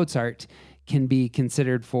Mozart can be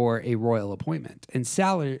considered for a royal appointment. And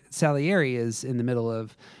Salieri is in the middle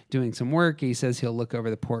of doing some work. He says he'll look over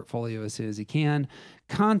the portfolio as soon as he can.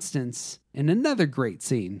 Constance, in another great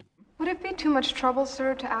scene. Would it be too much trouble,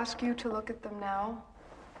 sir, to ask you to look at them now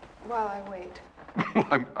while I wait?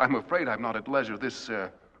 I'm afraid I'm not at leisure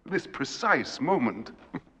this precise moment.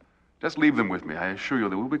 Just leave them with me. I assure you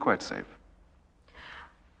they will be quite safe.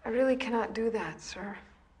 I really cannot do that, sir.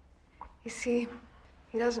 You see,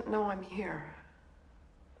 he doesn't know I'm here.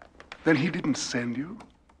 Then he didn't send you?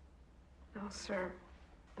 No, sir.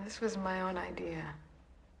 This was my own idea.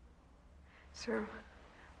 Sir,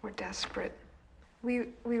 we're desperate. We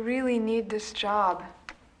really need this job.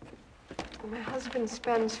 My husband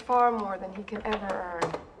spends far more than he can ever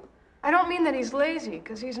earn. I don't mean that he's lazy,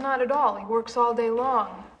 because he's not at all. He works all day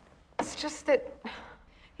long. It's just that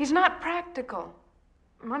he's not practical.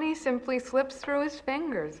 Money simply slips through his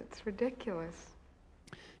fingers. It's ridiculous.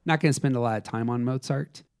 Not going to spend a lot of time on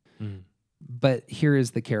Mozart, but here is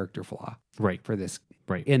the character flaw for this.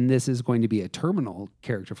 Right. And this is going to be a terminal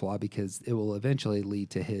character flaw because it will eventually lead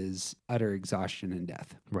to his utter exhaustion and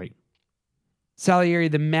death. Right. Salieri,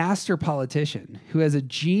 the master politician who has a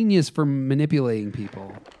genius for manipulating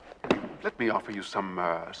people. Let me offer you some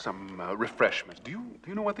refreshments. Do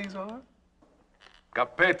you know what these are?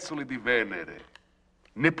 Capezzoli di Venere,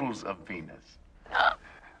 nipples of Venus.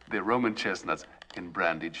 They're Roman chestnuts in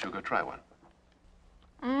brandied sugar. Try one.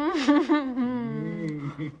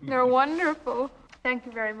 They're wonderful. Thank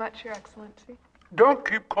you very much, Your Excellency. Don't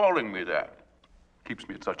keep calling me that. Keeps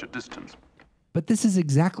me at such a distance. But this is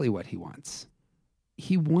exactly what he wants.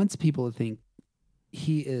 He wants people to think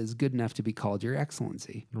he is good enough to be called Your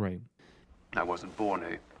Excellency. Right. I wasn't born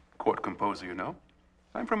a court composer, you know.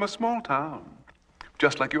 I'm from a small town,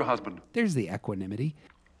 just like your husband. There's the equanimity.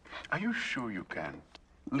 Are you sure you can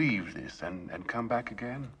leave this and come back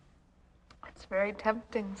again? It's very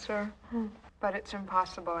tempting, sir. But it's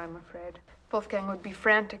impossible, I'm afraid. Wolfgang would be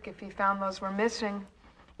frantic if he found those were missing.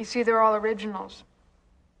 You see, they're all originals.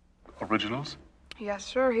 Originals? Yes,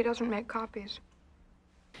 sir. He doesn't make copies.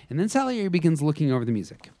 And then Salieri begins looking over the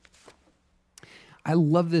music. I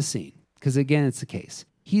love this scene because, again, it's the case.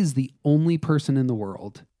 He's the only person in the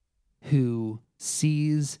world who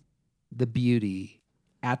sees the beauty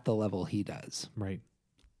at the level he does. Right.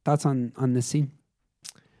 Thoughts on this scene?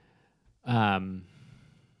 I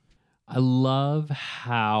love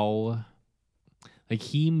how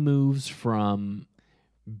he moves from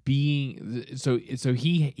being so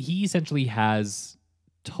he essentially has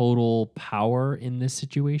total power in this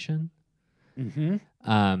situation. Mm-hmm.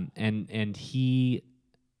 And he,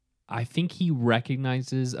 I think he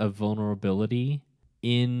recognizes a vulnerability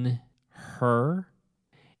in her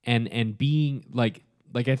and being like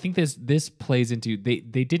I think this plays into they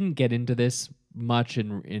didn't get into this much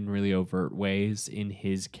in really overt ways in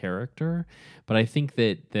his character, but I think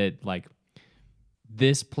that like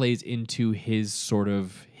this plays into his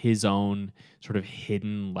own sort of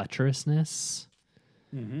hidden lecherousness.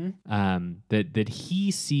 Mm-hmm. That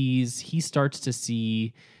he starts to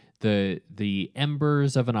see the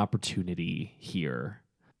embers of an opportunity here,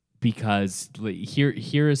 because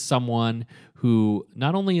here is someone who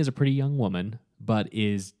not only is a pretty young woman but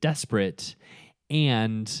is desperate,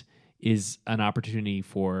 and is an opportunity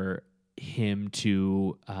for him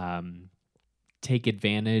to take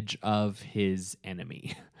advantage of his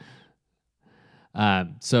enemy.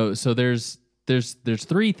 So there's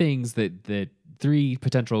three things that three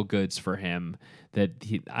potential goods for him that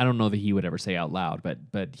I don't know that he would ever say out loud,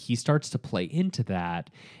 but he starts to play into that,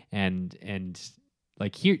 and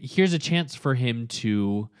like here's a chance for him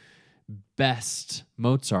to best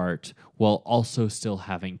Mozart while also still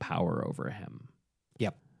having power over him.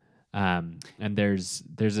 Yep. And there's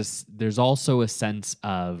also a sense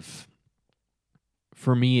of,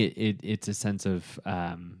 for me, it's a sense of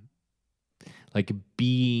like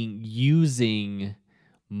using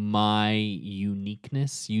my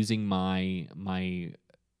uniqueness, using my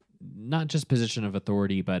not just position of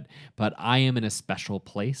authority, but I am in a special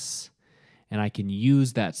place, and I can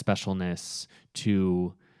use that specialness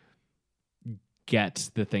to get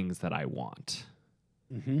the things that I want.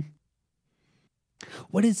 Mm-hmm.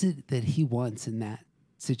 What is it that he wants in that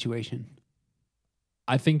situation?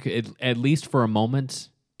 I think at least for a moment,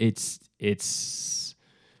 it's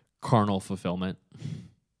carnal fulfillment.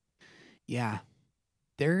 Yeah.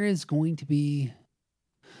 there is going to be.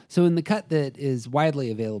 So in the cut that is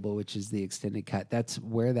widely available, which is the extended cut, that's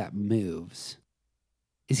where that moves.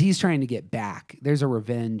 Is he's trying to get back. There's a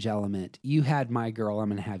revenge element. You had my girl, I'm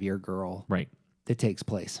going to have your girl. Right. That takes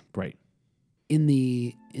place. Right. In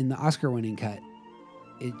the Oscar-winning cut,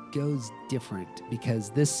 it goes different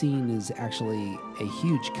because this scene is actually a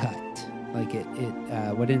huge cut. Like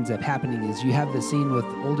what ends up happening is you have the scene with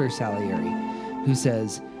older Salieri,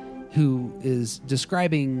 who is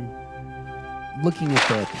describing looking at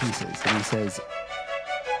the pieces, and he says,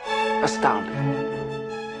 Astounding.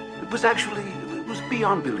 It was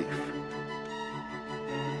beyond belief.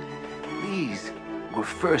 These were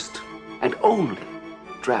first and only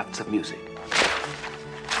drafts of music.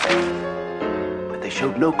 But they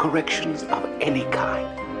showed no corrections of any kind.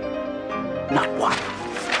 Not one.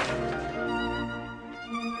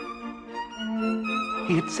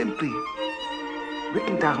 He had simply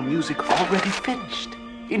written down music already finished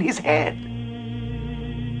in his head.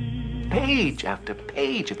 Page after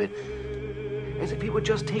page of it, as if he were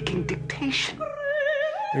just taking dictation.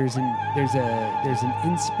 There's an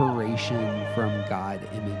inspiration from God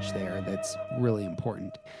image there that's really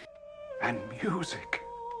important. And music.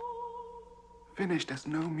 Finished as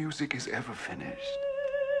no music is ever finished.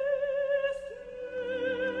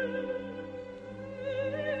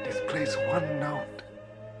 Displace one note,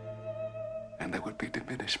 and there would be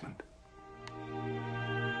diminishment.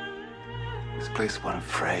 Displace one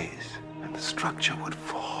phrase, and the structure would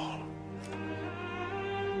fall.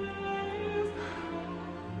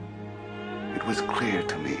 It was clear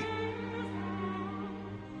to me.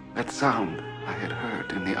 That sound I had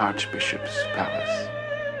heard in the Archbishop's palace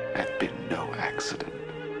had been no accident.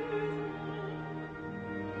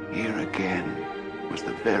 Here again was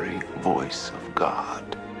the very voice of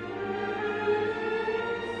God.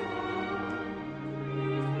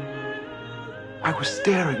 I was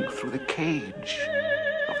staring through the cage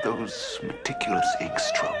of those meticulous ink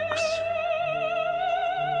strokes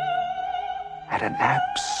at an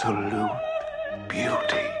absolute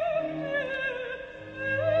beauty.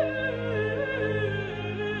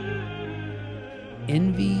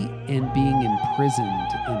 Envy and being imprisoned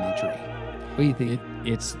imagery. What do you think?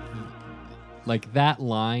 It's like that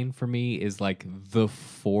line for me is like the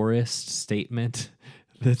forest statement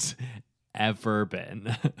that's ever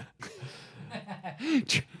been.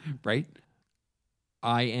 Right?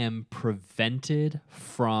 I am prevented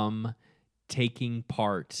from taking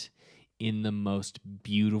part in the most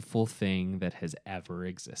beautiful thing that has ever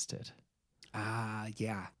existed.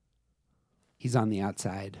 Yeah. He's on the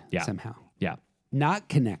outside somehow. Yeah. Not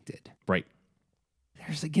connected. Right.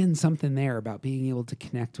 There's again something there about being able to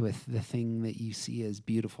connect with the thing that you see as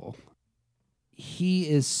beautiful. He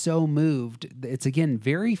is so moved. It's again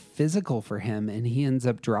very physical for him, and he ends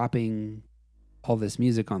up dropping all this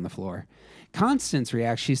music on the floor. Constance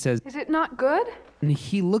reacts. She says, "Is it not good?" And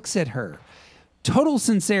he looks at her. Total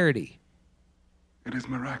sincerity. It is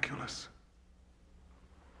miraculous.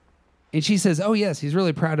 And she says, "Oh, yes, he's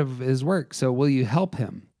really proud of his work. So will you help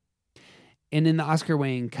him?" And in the Oscar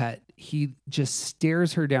weighing cut, he just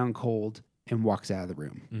stares her down cold and walks out of the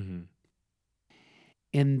room. Mm-hmm.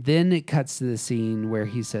 And then it cuts to the scene where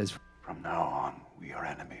he says, "From now on, we are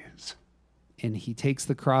enemies." And he takes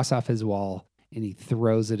the cross off his wall and he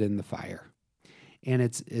throws it in the fire. And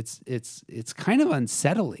it's kind of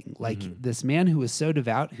unsettling. Like this man who was so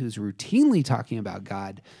devout, who's routinely talking about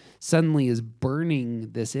God, suddenly is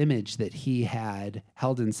burning this image that he had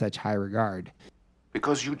held in such high regard.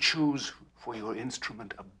 Because you choose for your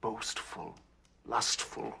instrument a boastful,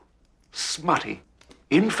 lustful, smutty,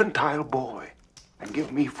 infantile boy, and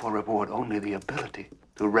give me for reward only the ability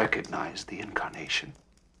to recognize the incarnation.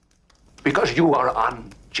 Because you are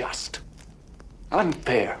unjust,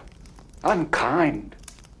 unfair, unkind.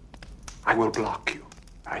 I will block you.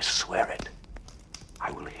 I swear it.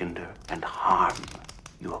 I will hinder and harm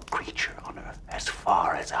your creature on earth as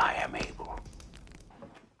far as I am able.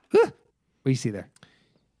 What do you see there?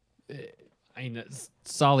 I mean,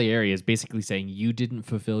 Salieri is basically saying you didn't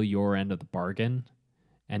fulfill your end of the bargain,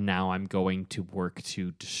 and now I'm going to work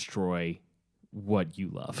to destroy what you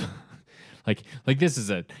love. like this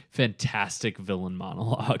is a fantastic villain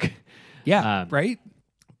monologue. Yeah, right?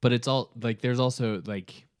 But it's all like there's also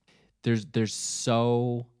like there's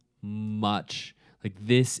so much like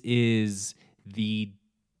this is the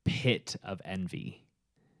pit of envy.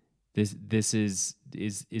 This is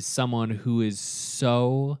someone who is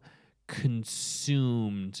so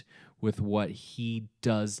consumed with what he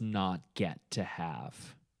does not get to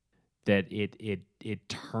have that it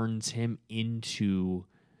turns him into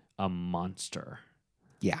a monster.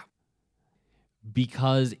 Yeah.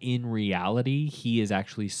 because in reality, he is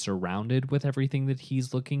actually surrounded with everything that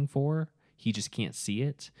he's looking for. He just can't see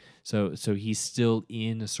it. So he's still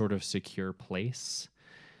in a sort of secure place.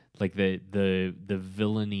 Like the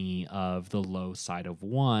villainy of the low side of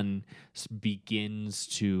one begins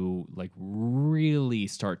to like really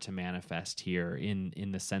start to manifest here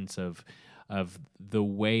in the sense of the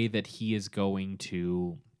way that he is going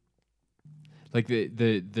to, like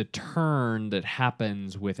the turn that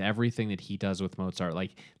happens with everything that he does with Mozart,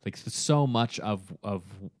 like so much of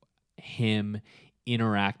him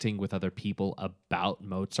interacting with other people about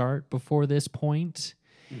Mozart before this point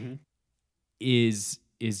is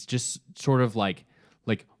just sort of like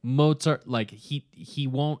Mozart, like he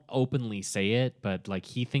won't openly say it, but like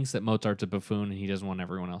he thinks that Mozart's a buffoon and he doesn't want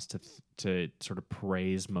everyone else to sort of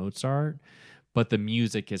praise Mozart. But the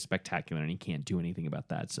music is spectacular and he can't do anything about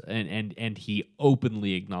that. So, and he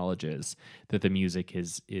openly acknowledges that the music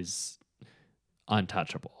is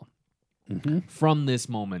untouchable. From this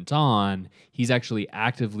moment on, he's actually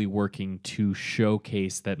actively working to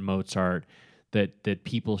showcase that Mozart, that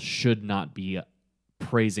people should not be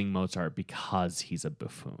praising Mozart because he's a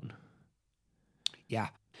buffoon. Yeah.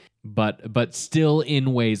 But still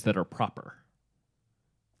in ways that are proper.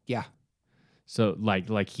 Yeah. So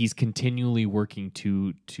like he's continually working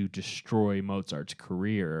to destroy Mozart's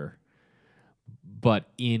career, but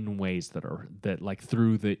in ways that like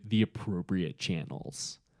through the appropriate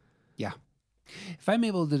channels. Yeah. If I'm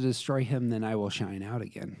able to destroy him, then I will shine out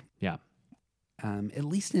again. Yeah. At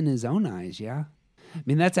least in his own eyes, yeah. I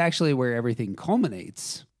mean, that's actually where everything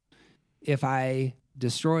culminates. If I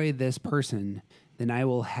destroy this person, then I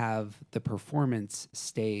will have the performance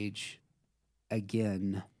stage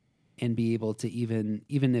again and be able to even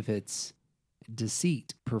if it's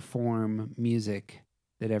deceit, perform music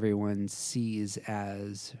that everyone sees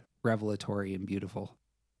as revelatory and beautiful.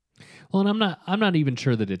 Well, and I'm not even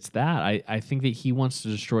sure that it's that. I think that he wants to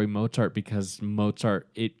destroy Mozart because Mozart,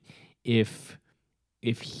 if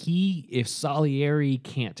Salieri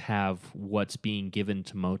can't have what's being given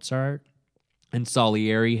to Mozart, and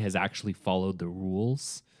Salieri has actually followed the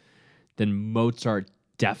rules, then Mozart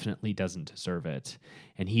definitely doesn't deserve it.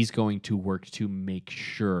 And he's going to work to make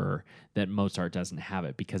sure that Mozart doesn't have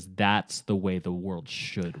it, because that's the way the world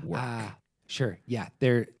should work. Sure. Yeah.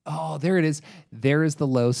 There it is. There is the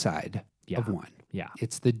low side of one. Yeah.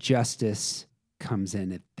 It's the justice comes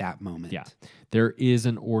in at that moment. Yeah. There is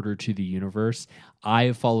an order to the universe. I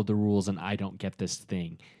have followed the rules and I don't get this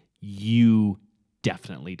thing. You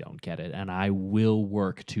definitely don't get it. And I will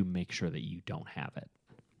work to make sure that you don't have it.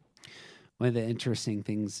 One of the interesting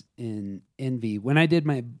things in Envy, when I did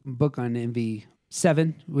my book on Envy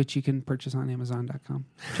 7, which you can purchase on Amazon.com,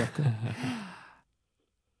 Jeff Good.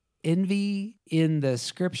 Envy in the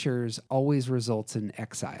scriptures always results in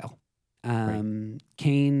exile. Right.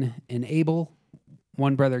 Cain and Abel,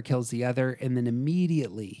 one brother kills the other and then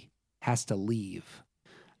immediately has to leave.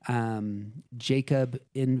 Jacob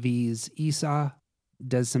envies Esau,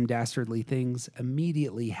 does some dastardly things,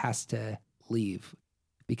 immediately has to leave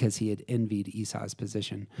because he had envied Esau's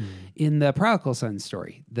position. In the prodigal son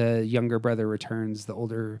story, the younger brother returns, the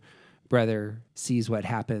older brother sees what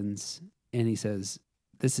happens, and he says,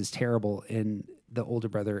 "This is terrible," and the older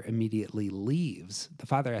brother immediately leaves. The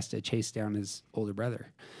father has to chase down his older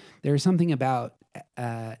brother. There's something about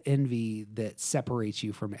envy that separates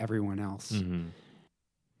you from everyone else.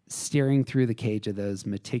 Steering through the cage of those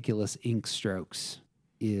meticulous ink strokes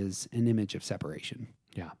is an image of separation.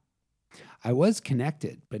 Yeah. I was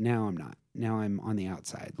connected, but now I'm not. Now I'm on the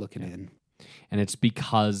outside looking in. And it's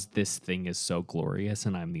because this thing is so glorious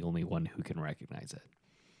and I'm the only one who can recognize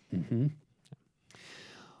it.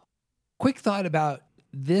 Quick thought about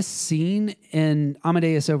this scene in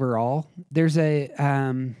Amadeus overall. There's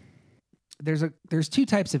two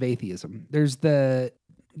types of atheism. There's the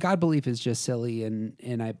God belief is just silly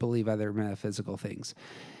and I believe other metaphysical things.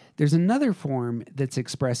 There's another form that's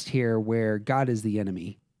expressed here where God is the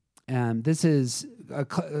enemy. This is a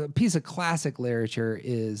piece of classic literature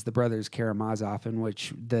is The Brothers Karamazov, in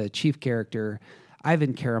which the chief character,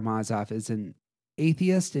 Ivan Karamazov, is an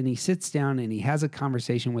atheist, and he sits down and he has a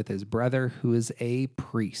conversation with his brother, who is a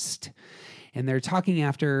priest. And they're talking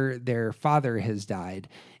after their father has died.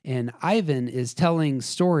 And Ivan is telling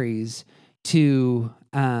stories to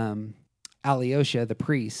Alyosha, the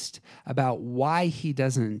priest, about why he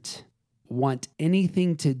doesn't want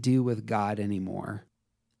anything to do with God anymore.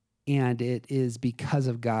 And it is because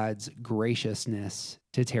of God's graciousness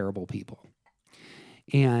to terrible people.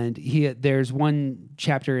 And there's one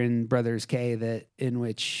chapter in Brothers K in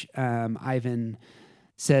which Ivan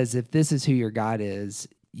says, if this is who your God is,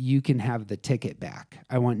 you can have the ticket back.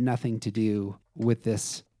 I want nothing to do with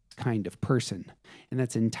this kind of person. And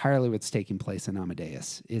that's entirely what's taking place in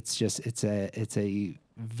Amadeus. It's a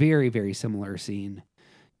very, very similar scene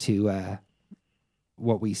to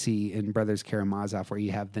what we see in Brothers Karamazov, where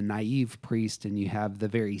you have the naive priest and you have the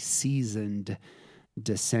very seasoned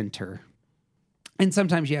dissenter. And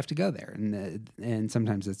sometimes you have to go there, and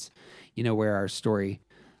sometimes it's, where our story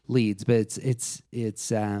leads. But it's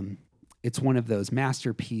one of those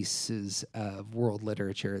masterpieces of world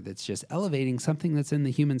literature that's just elevating something that's in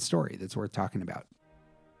the human story that's worth talking about.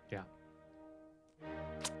 Yeah.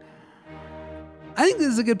 I think this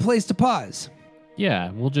is a good place to pause.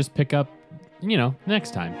 Yeah, we'll just pick up,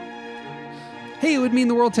 next time. Hey, it would mean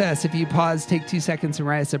the world to us if you pause, take 2 seconds, and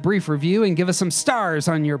write us a brief review and give us some stars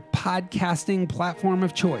on your podcasting platform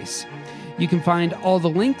of choice. You can find all the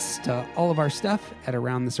links to all of our stuff at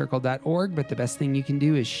aroundthecircle.org, but the best thing you can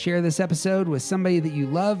do is share this episode with somebody that you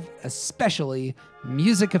love, especially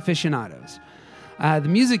music aficionados. The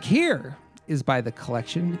music here is by The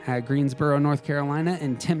Collection at Greensboro, North Carolina,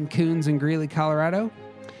 and Tim Coons in Greeley, Colorado.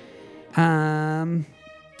 Hey,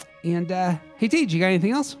 T, you got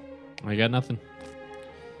anything else? I got nothing.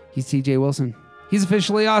 He's TJ Wilson. He's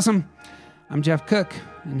officially awesome. I'm Jeff Cook,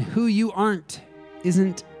 and who you aren't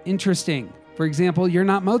isn't interesting. For example, you're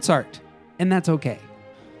not Mozart, and that's okay.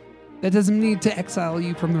 That doesn't need to exile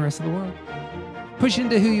you from the rest of the world. Push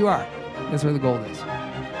into who you are. That's where the gold is.